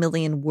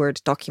multi-million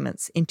word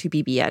documents into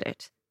BB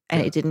Edit.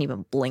 And Yeah. it didn't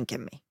even blink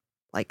at me.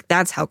 Like,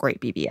 that's how great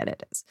BB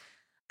Edit is.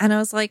 And I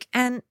was like,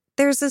 and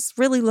there's this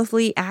really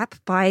lovely app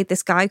by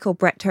this guy called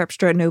Brett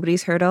Terpstra,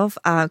 nobody's heard of,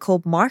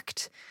 called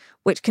Marked,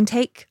 which can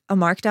take a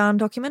Markdown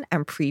document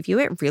and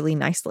preview it really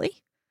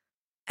nicely.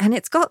 And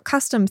it's got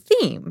custom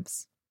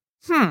themes.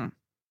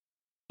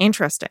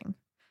 Interesting.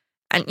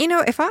 And,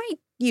 if I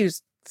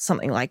use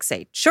something like,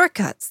 say,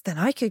 shortcuts, then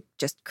I could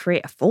just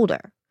create a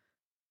folder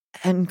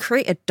and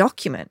create a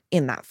document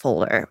in that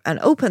folder and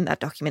open that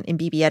document in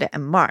BB Edit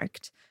and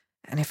Marked.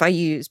 And if I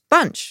use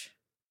Bunch,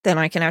 then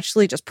I can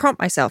actually just prompt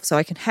myself so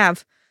I can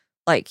have,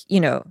 like,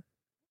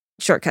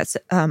 shortcuts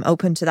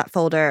open to that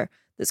folder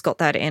that's got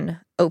that in,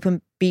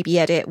 open BB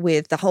Edit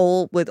with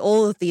all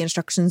of the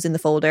instructions in the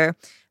folder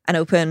and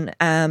open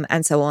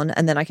and so on.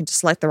 And then I can just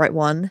select the right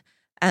one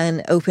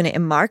and open it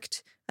in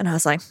Marked. And I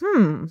was like,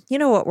 you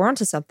know what? We're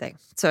onto something.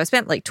 So I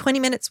spent like 20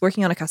 minutes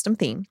working on a custom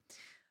theme.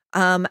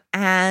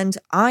 And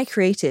I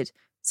created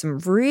some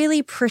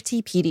really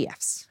pretty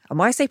PDFs. And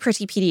when I say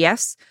pretty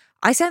PDFs,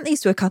 I sent these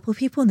to a couple of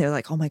people and they're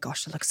like, oh my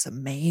gosh, it looks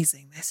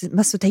amazing. It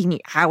must have taken you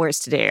hours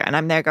to do. And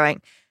I'm there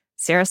going,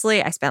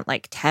 seriously, I spent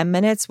like 10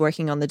 minutes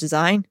working on the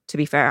design. To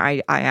be fair,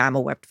 I am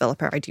a web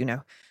developer. I do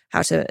know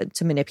how to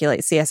manipulate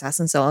CSS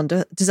and so on.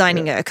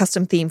 Designing a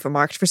custom theme for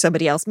Marked for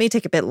somebody else may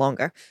take a bit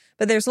longer,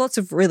 but there's lots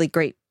of really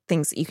great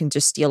things that you can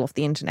just steal off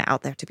the internet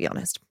out there, to be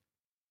honest.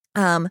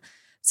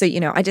 So,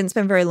 I didn't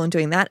spend very long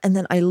doing that. And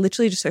then I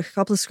literally just took a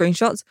couple of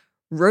screenshots,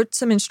 wrote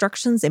some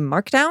instructions in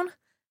Markdown,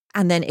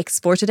 and then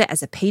exported it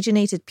as a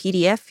paginated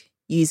PDF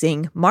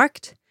using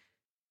Marked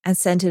and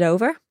sent it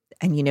over.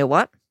 And you know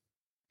what?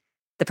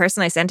 The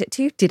person I sent it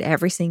to did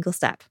every single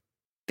step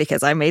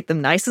because I made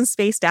them nice and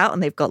spaced out,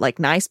 and they've got like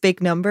nice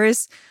big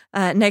numbers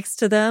next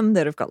to them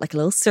that have got like a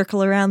little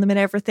circle around them and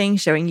everything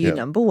showing you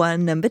number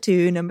 1, number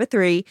 2, number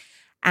 3.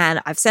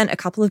 And I've sent a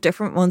couple of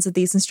different ones of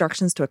these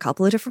instructions to a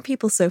couple of different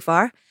people so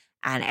far.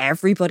 And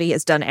everybody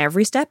has done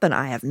every step, and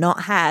I have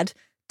not had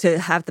to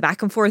have the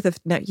back and forth of,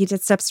 no, you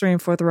did steps 3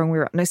 and 4 the wrong way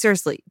around. No,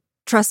 seriously,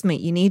 trust me,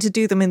 you need to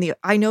do them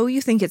I know you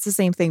think it's the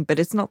same thing, but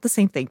it's not the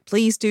same thing.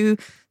 Please do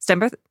step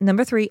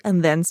number 3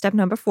 and then step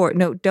number 4.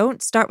 No,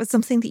 don't start with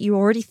something that you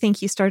already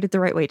think you started the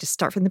right way. Just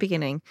start from the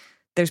beginning.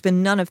 There's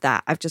been none of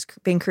that. I've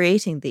just been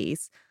creating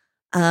these.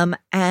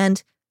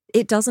 And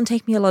it doesn't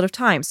take me a lot of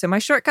time. So my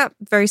shortcut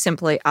very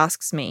simply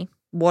asks me,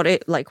 what are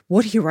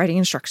you writing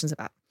instructions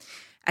about?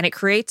 And it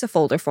creates a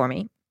folder for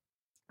me.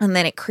 And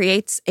then it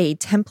creates a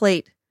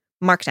template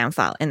Markdown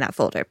file in that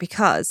folder,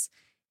 because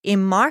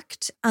in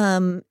Marked,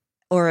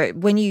 or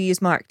when you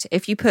use Marked,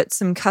 if you put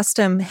some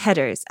custom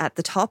headers at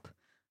the top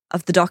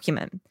of the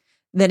document,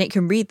 then it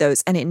can read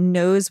those and it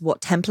knows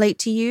what template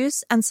to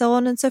use and so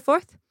on and so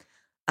forth.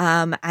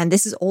 And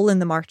this is all in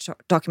the Marked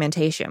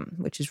documentation,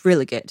 which is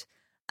really good.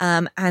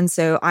 And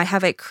so I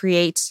have it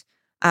create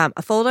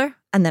a folder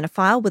and then a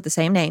file with the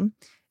same name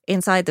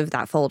inside of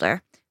that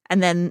folder.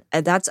 And then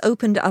that's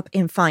opened up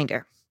in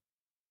Finder,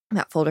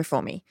 that folder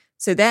for me.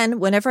 So then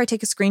whenever I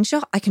take a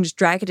screenshot, I can just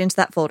drag it into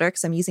that folder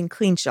because I'm using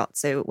CleanShot.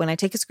 So when I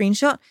take a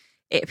screenshot,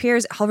 it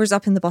hovers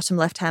up in the bottom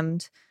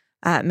left-hand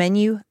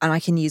menu, and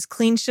I can use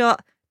CleanShot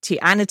to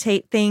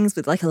annotate things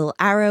with like a little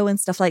arrow and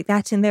stuff like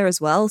that in there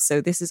as well. So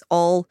this is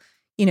all,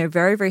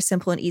 very, very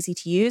simple and easy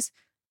to use.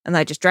 And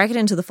I just drag it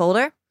into the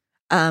folder,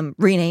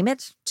 rename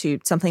it to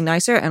something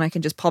nicer, and I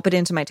can just pop it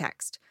into my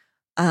text.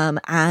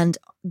 And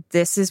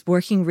this is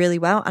working really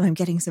well, and I'm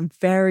getting some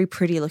very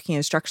pretty looking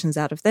instructions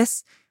out of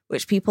this,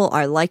 which people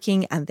are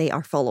liking and they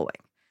are following.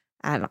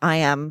 And I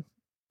am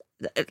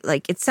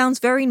it sounds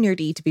very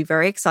nerdy to be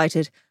very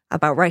excited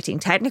about writing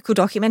technical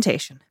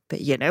documentation,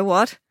 but you know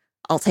what?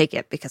 I'll take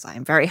it because I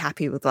am very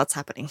happy with what's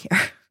happening here.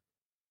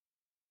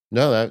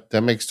 No,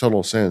 that makes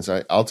total sense.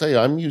 I'll tell you,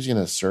 I'm using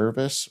a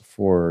service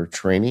for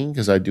training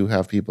because I do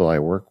have people I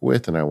work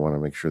with and I want to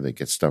make sure they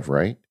get stuff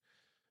right.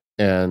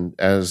 And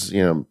as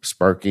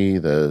Sparky,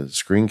 the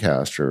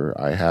screencaster,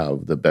 I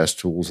have the best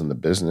tools in the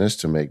business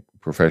to make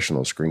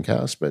professional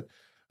screencasts, but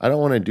I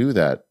don't want to do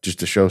that just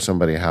to show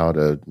somebody how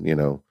to,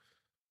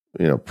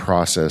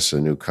 process a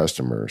new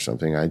customer or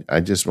something. I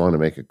just want to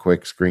make a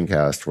quick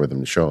screencast for them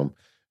to show them.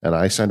 And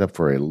I signed up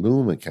for a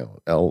Loom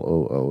account,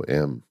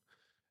 Loom.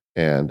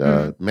 And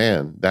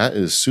man, that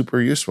is super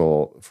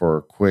useful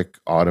for quick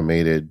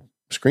automated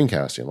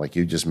screencasting. Like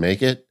you just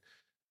make it.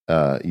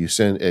 You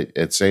send it,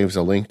 it saves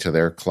a link to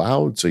their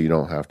cloud so you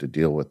don't have to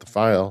deal with the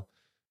file.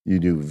 You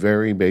do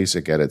very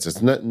basic edits.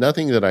 It's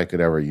nothing that I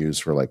could ever use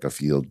for like a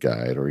field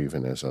guide or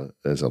even as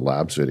a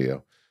labs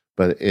video,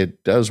 but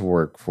it does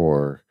work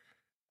for,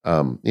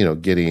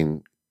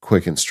 getting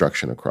quick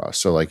instruction across.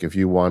 So like if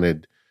you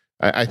wanted,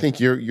 I think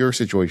your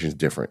situation is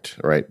different,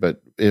 right?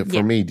 But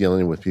for me,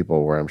 dealing with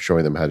people where I'm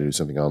showing them how to do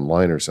something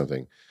online or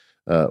something,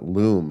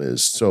 Loom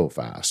is so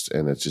fast,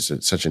 and it's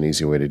just such an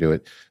easy way to do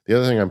it. The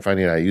other thing I'm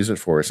finding I use it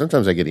for is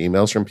sometimes I get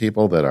emails from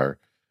people that are,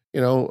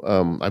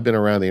 I've been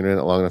around the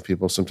internet long enough.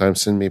 People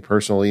sometimes send me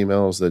personal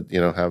emails that,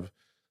 have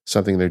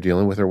something they're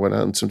dealing with or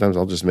whatnot. And sometimes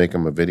I'll just make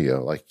them a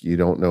video. Like, you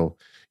don't want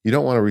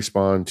to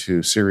respond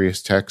to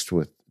serious text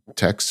with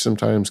text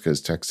sometimes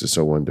because text is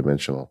so one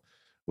dimensional.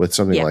 With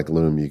something Yeah. like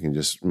Loom, you can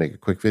just make a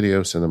quick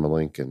video, send them a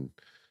link, and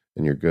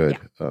you're good.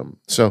 Yeah.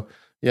 So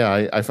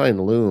yeah, I find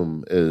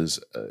Loom is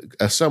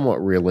a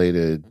somewhat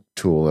related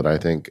tool that I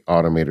think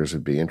automators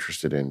would be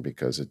interested in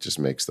because it just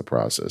makes the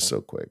process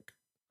so quick.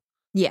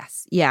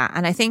 Yes. Yeah.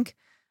 And I think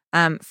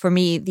for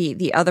me,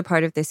 the other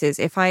part of this is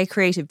if I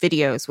created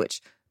videos,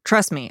 which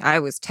trust me, I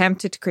was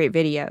tempted to create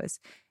videos,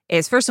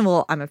 is first of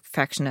all, I'm a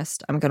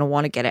perfectionist. I'm going to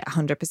want to get it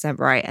 100%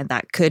 right. And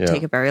that could Yeah,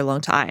 take a very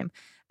long time.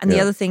 And the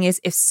yeah, other thing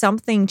is if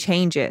something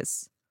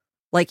changes,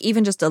 like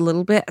even just a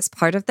little bit as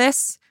part of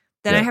this,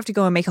 then I yeah. have to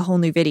go and make a whole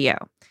new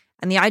video.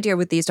 And the idea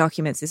with these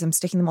documents is I'm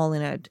sticking them all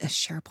in a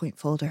SharePoint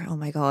folder. Oh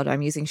my God,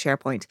 I'm using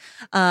SharePoint.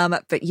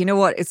 But you know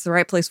what? It's the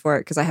right place for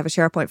it because I have a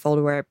SharePoint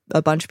folder where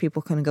a bunch of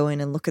people can go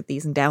in and look at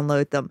these and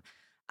download them.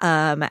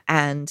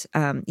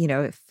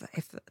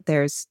 If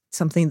there's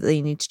something that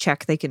they need to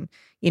check, they can,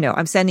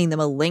 I'm sending them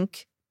a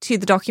link to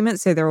the document.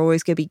 So they're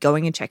always going to be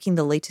going and checking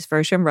the latest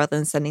version rather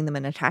than sending them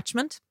an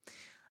attachment.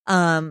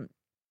 Um,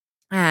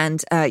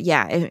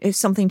 if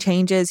something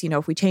changes,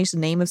 if we change the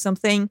name of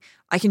something,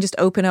 I can just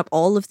open up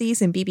all of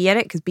these in BB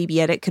Edit because BB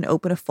Edit can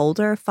open a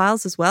folder of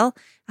files as well.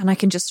 And I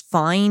can just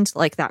find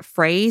like that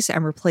phrase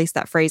and replace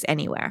that phrase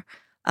anywhere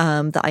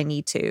that I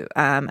need to.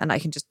 And I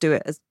can just do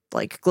it as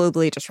like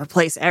globally, just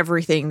replace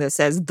everything that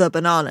says the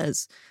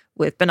bananas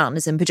with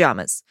bananas in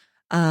pajamas.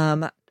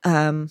 Um,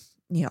 um,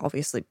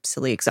 obviously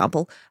silly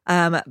example.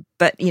 But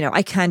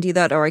I can do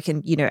that, or I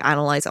can,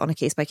 analyze it on a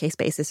case by case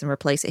basis and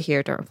replace it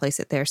here, don't replace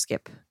it there,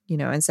 skip,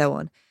 and so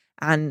on.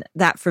 And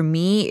that for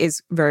me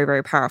is very,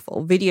 very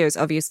powerful. Videos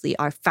obviously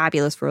are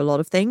fabulous for a lot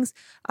of things.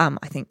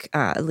 I think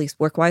at least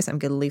work wise, I'm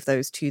going to leave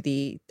those to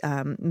the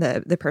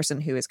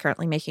person who is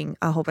currently making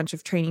a whole bunch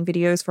of training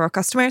videos for our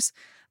customers.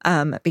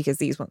 Because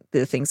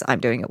the things I'm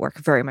doing at work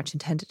are very much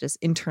intended as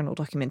internal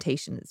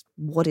documentation. Is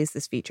what is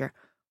this feature?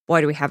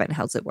 Why do we have it? And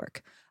how does it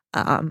work?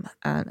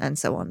 And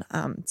so on.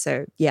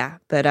 So yeah,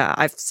 but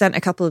I've sent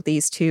a couple of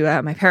these to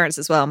my parents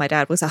as well. My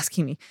dad was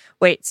asking me,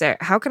 "Wait, so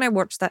how can I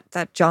watch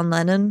that John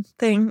Lennon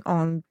thing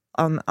on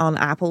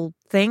Apple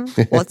thing?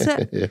 What's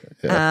it?" Yeah,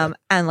 yeah.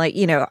 And like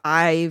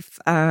I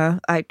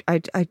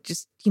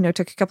just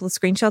took a couple of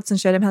screenshots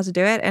and showed him how to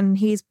do it, and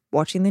he's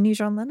watching the new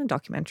John Lennon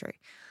documentary,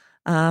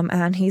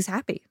 and he's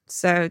happy.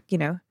 So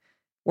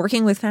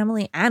working with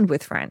family and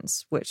with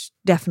friends, which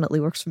definitely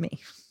works for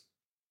me.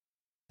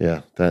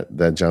 Yeah,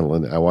 that John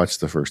Lennon. I watched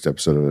the first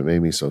episode of it. It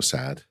made me so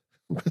sad.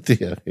 But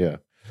yeah.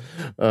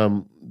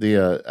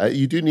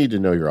 You do need to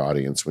know your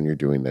audience when you're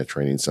doing that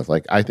training stuff.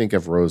 Like, I think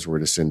if Rose were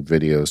to send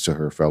videos to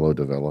her fellow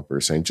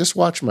developers saying, "Just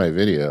watch my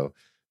video,"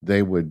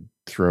 they would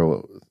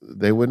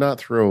not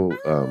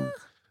throw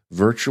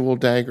virtual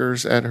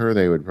daggers at her.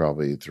 They would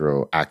probably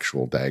throw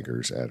actual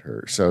daggers at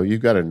her. So you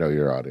got to know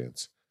your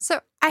audience. So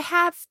I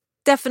have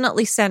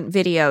definitely sent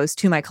videos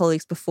to my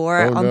colleagues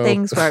before Oh on no.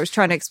 things where I was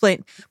trying to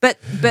explain, but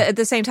at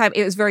the same time,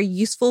 it was very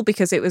useful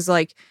because it was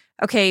like,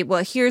 okay,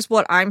 well, here's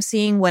what I'm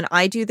seeing when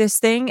I do this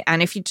thing.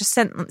 And if you just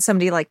sent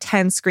somebody like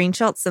 10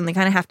 screenshots, then they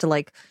kind of have to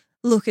like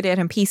look at it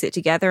and piece it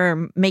together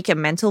and make a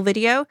mental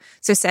video.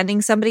 So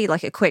sending somebody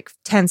like a quick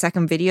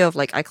 10-second video of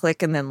like, I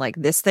click and then like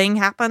this thing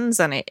happens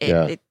and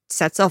Yeah. it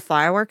sets off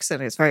fireworks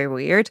and it's very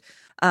weird.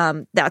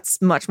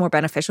 That's much more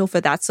beneficial for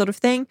that sort of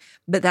thing,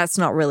 but that's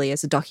not really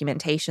as a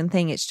documentation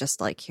thing. It's just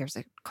like, here's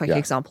a quick Yeah.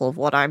 example of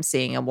what I'm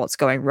seeing and what's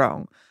going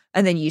wrong.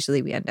 And then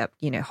usually we end up,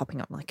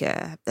 hopping on like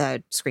a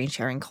screen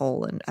sharing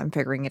call and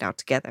figuring it out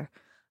together.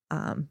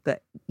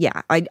 But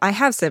yeah, I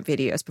have sent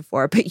videos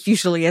before, but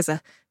usually as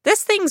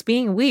this thing's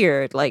being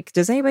weird. Like,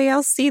 does anybody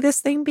else see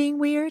this thing being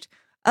weird?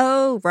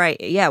 Oh,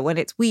 right. Yeah. When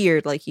it's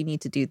weird, like you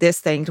need to do this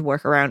thing to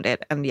work around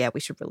it. And yeah,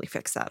 we should really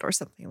fix that or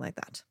something like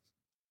that.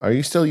 Are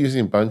you still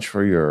using Bunch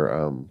for your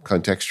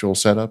contextual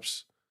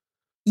setups?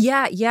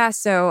 Yeah.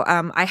 So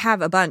I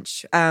have a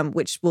bunch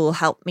which will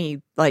help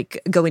me like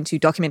go into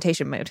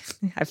documentation mode.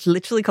 I've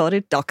literally called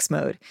it docs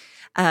mode,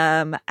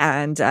 and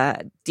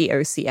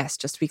DOCS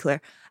just to be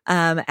clear.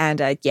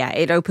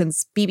 It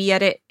opens BB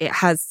Edit.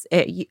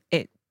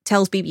 It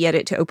tells BB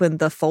Edit to open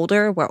the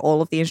folder where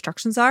all of the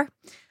instructions are.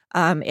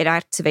 It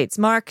activates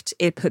marked.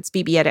 It puts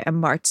BB Edit and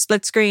marked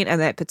split screen, and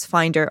then it puts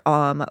Finder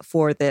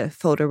for the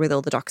folder with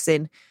all the docs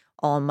in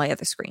on my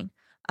other screen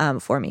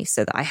for me,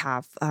 so that I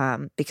have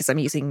because I'm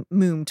using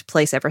Moom to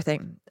place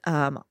everything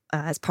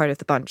as part of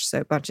the bunch.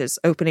 So bunch is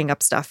opening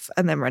up stuff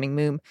and then running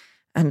Moom,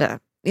 and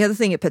the other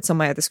thing it puts on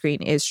my other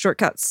screen is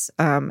shortcuts,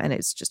 and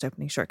it's just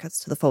opening shortcuts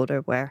to the folder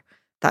where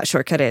that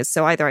shortcut is.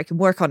 So either I can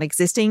work on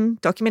existing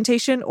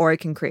documentation or I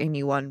can create a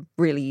new one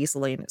really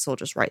easily, and it's all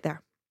just right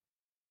there.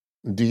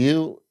 Do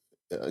you?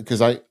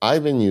 Because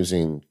I've been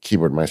using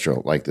Keyboard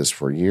Maestro like this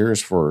for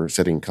years for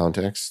setting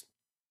context.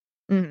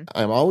 Mm-hmm.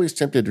 I'm always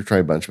tempted to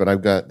try Bunch, but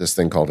I've got this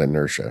thing called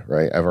inertia,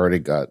 right? I've already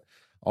got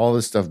all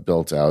this stuff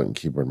built out in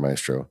Keyboard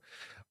Maestro.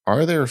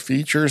 Are there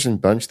features in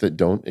Bunch that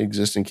don't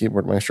exist in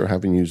Keyboard Maestro,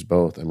 having used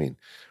both? I mean,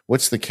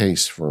 what's the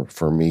case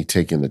for me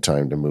taking the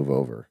time to move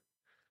over?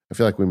 I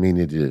feel like we may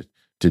need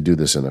to do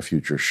this in a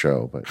future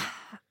show, but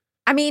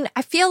I mean,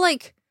 I feel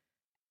like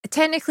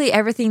technically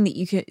everything that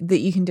you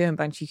can do in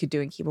Bunch, you could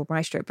do in Keyboard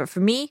Maestro. But for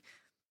me,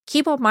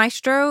 Keyboard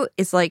Maestro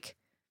is like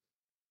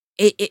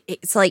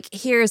it's like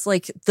here's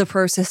like the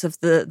process of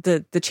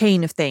the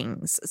chain of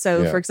things.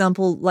 So yeah. for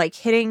example, like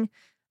hitting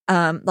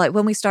like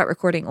when we start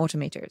recording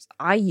Automators,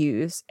 I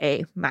use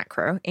a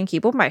macro in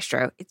Keyboard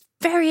Maestro. It's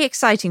very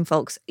exciting,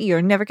 folks.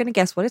 You're never going to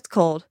guess what it's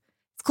called.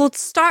 It's called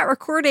Start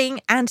Recording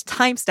and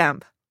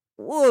Timestamp.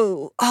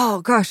 Whoa. Oh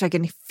gosh, I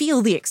can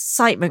feel the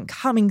excitement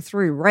coming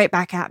through right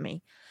back at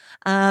me.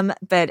 So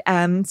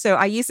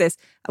I use this,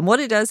 and what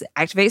it does, it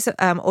activates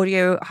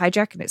audio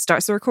hijack, and it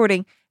starts the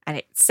recording, and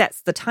it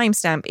sets the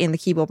timestamp in the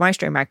Keyboard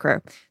Maestro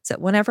macro. So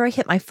whenever I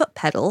hit my foot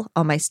pedal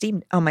on my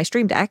Stream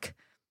Deck,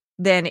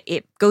 then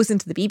it goes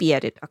into the BB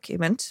edit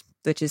document,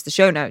 which is the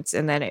show notes,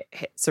 and then it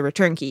hits a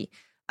return key,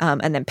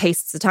 and then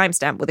pastes the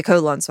timestamp with a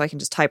colon, so I can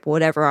just type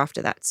whatever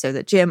after that. So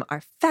that Jim,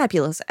 our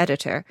fabulous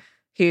editor,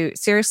 who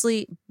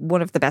seriously,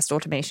 one of the best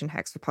automation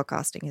hacks for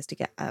podcasting is to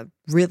get a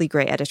really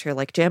great editor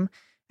like Jim,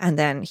 and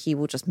then he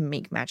will just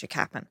make magic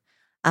happen.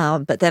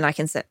 But then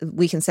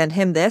we can send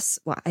him this.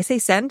 Well, I say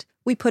send.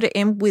 We put it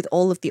in with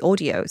all of the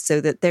audio so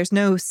that there's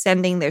no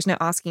sending, there's no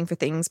asking for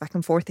things back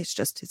and forth.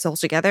 It's all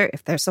together.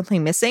 If there's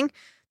something missing,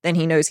 then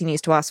he knows he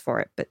needs to ask for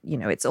it. But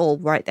it's all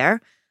right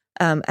there.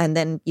 And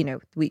then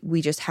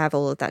we just have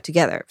all of that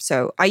together.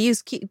 So I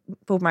use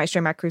Keyboard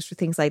Maestro macros for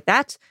things like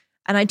that,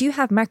 and I do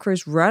have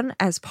macros run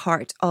as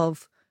part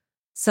of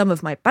some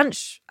of my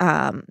bunches.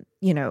 I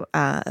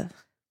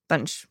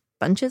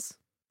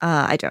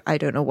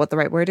don't know what the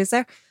right word is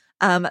there.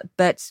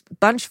 But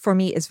Bunch for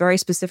me is very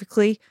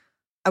specifically,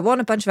 I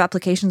want a bunch of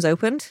applications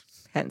opened,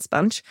 hence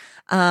Bunch,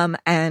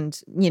 and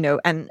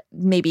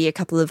maybe a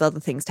couple of other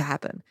things to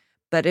happen.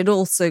 But it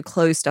also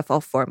closed stuff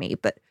off for me.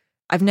 But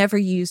I've never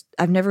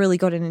really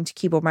gotten into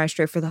Keyboard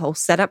Maestro for the whole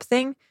setup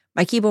thing.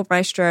 My Keyboard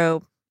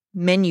Maestro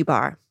menu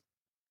bar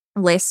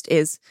list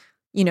is,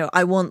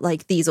 I want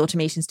like these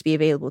automations to be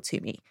available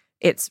to me.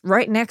 It's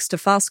right next to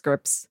file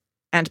scripts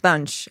and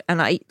Bunch,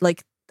 and I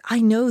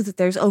know that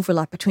there's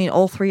overlap between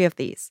all three of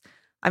these.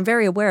 I'm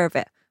very aware of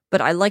it, but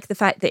I like the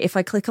fact that if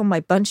I click on my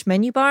Bunch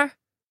menu bar,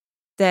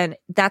 then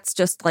that's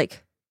just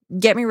like,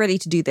 get me ready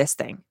to do this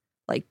thing.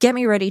 Like, get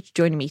me ready to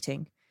join a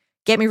meeting.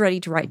 Get me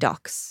ready to write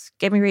docs.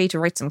 Get me ready to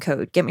write some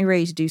code. Get me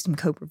ready to do some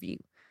code review,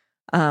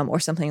 or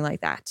something like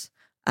that.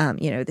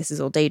 This is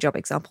all day job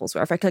examples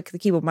where if I click the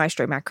Keyboard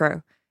Maestro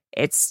macro,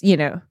 it's,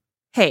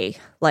 hey,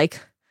 like,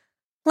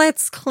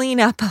 let's clean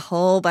up a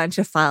whole bunch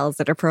of files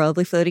that are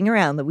probably floating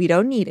around that we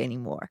don't need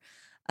anymore,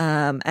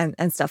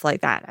 and stuff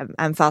like that.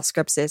 And file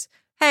scripts is,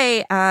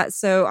 hey,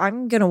 so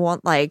I'm going to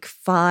want like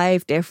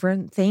 5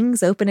 different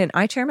things open in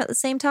iTerm at the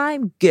same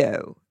time.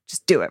 Go.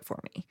 Just do it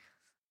for me.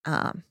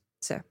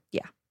 So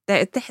yeah,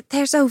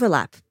 there's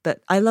overlap,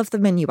 but I love the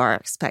menu bar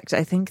aspect.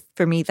 I think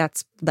for me,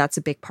 that's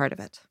a big part of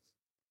it.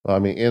 Well, I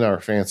mean, in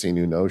our fancy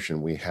new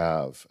Notion, we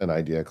have an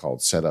idea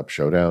called Setup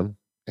Showdown.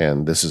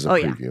 And this is a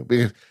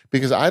preview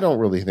because I don't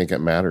really think it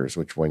matters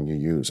which one you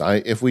use.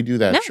 If we do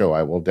that show,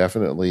 I will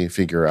definitely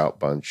figure out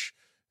Bunch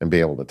and be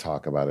able to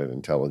talk about it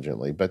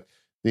intelligently. But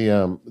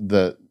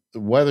the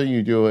whether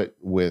you do it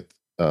with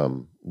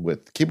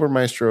Keyboard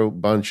Maestro,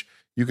 Bunch,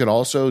 you could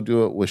also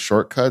do it with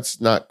shortcuts,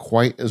 not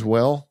quite as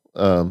well,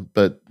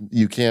 but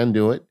you can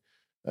do it.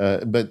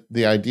 But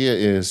the idea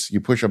is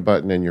you push a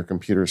button and your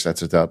computer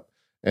sets it up,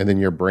 and then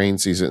your brain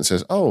sees it and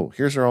says, "Oh,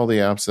 here's all the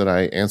apps that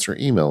I answer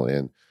email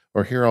in."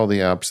 Or here are all the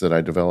apps that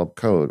I develop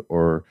code,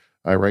 or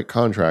I write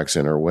contracts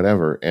in, or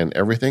whatever, and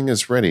everything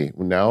is ready.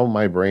 Now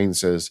my brain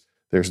says,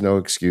 there's no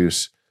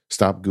excuse.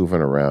 Stop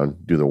goofing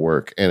around, do the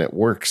work. And it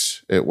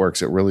works. It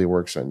works. It really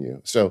works on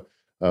you. So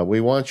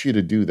we want you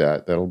to do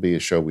that. That'll be a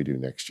show we do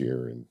next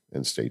year,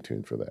 and stay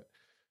tuned for that.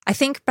 I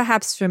think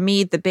perhaps for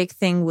me, the big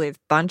thing with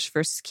Bunch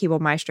versus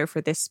Keyboard Maestro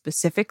for this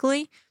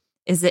specifically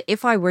is that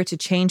if I were to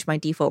change my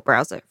default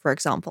browser, for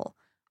example,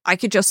 I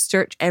could just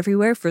search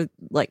everywhere for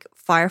like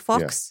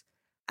Firefox. Yeah.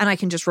 And I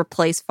can just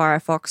replace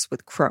Firefox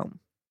with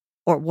Chrome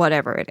or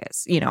whatever it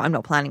is. I'm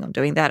not planning on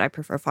doing that. I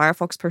prefer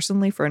Firefox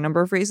personally for a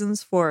number of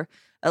reasons, for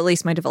at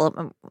least my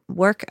development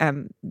work.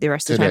 The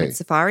rest of the time it's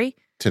Safari.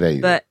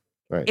 But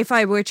right. If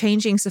I were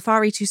changing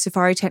Safari to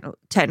Safari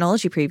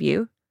Technology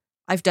Preview,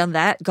 I've done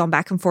that, gone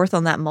back and forth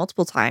on that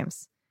multiple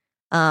times.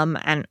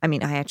 And I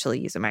mean, I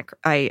actually use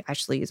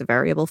a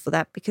variable for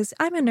that because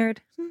I'm a nerd.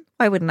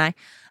 Why wouldn't I?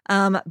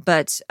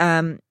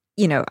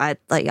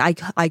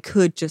 I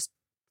could just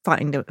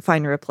find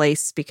a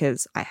replace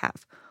because I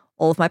have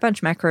all of my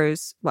Bunch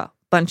macros. Well,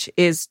 Bunch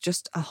is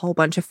just a whole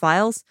bunch of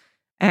files.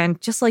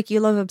 And just like you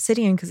love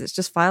Obsidian because it's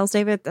just files,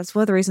 David, that's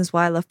one of the reasons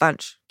why I love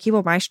Bunch.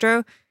 Keyboard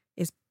Maestro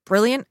is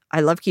brilliant.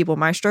 I love Keyboard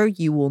Maestro.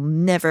 You will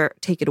never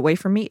take it away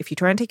from me. If you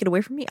try and take it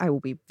away from me, I will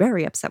be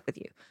very upset with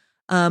you.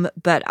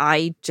 But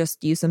I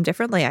just use them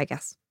differently, I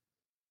guess.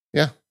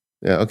 Yeah.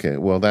 Yeah. Okay.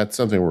 Well, that's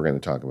something we're going to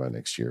talk about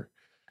next year.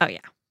 Oh, yeah.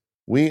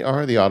 We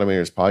are the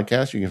Automators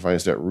Podcast. You can find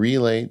us at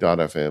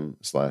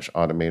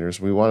relay.fm/automators.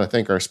 We want to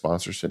thank our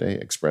sponsors today,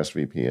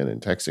 ExpressVPN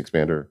and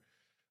TextExpander.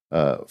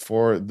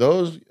 For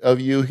those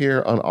of you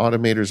here on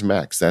Automators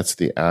Max, that's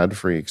the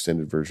ad-free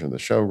extended version of the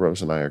show.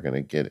 Rose and I are going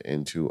to get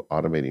into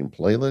automating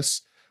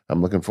playlists.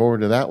 I'm looking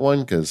forward to that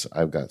one because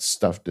I've got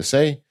stuff to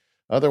say.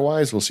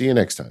 Otherwise, we'll see you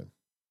next time.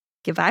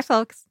 Goodbye,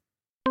 folks.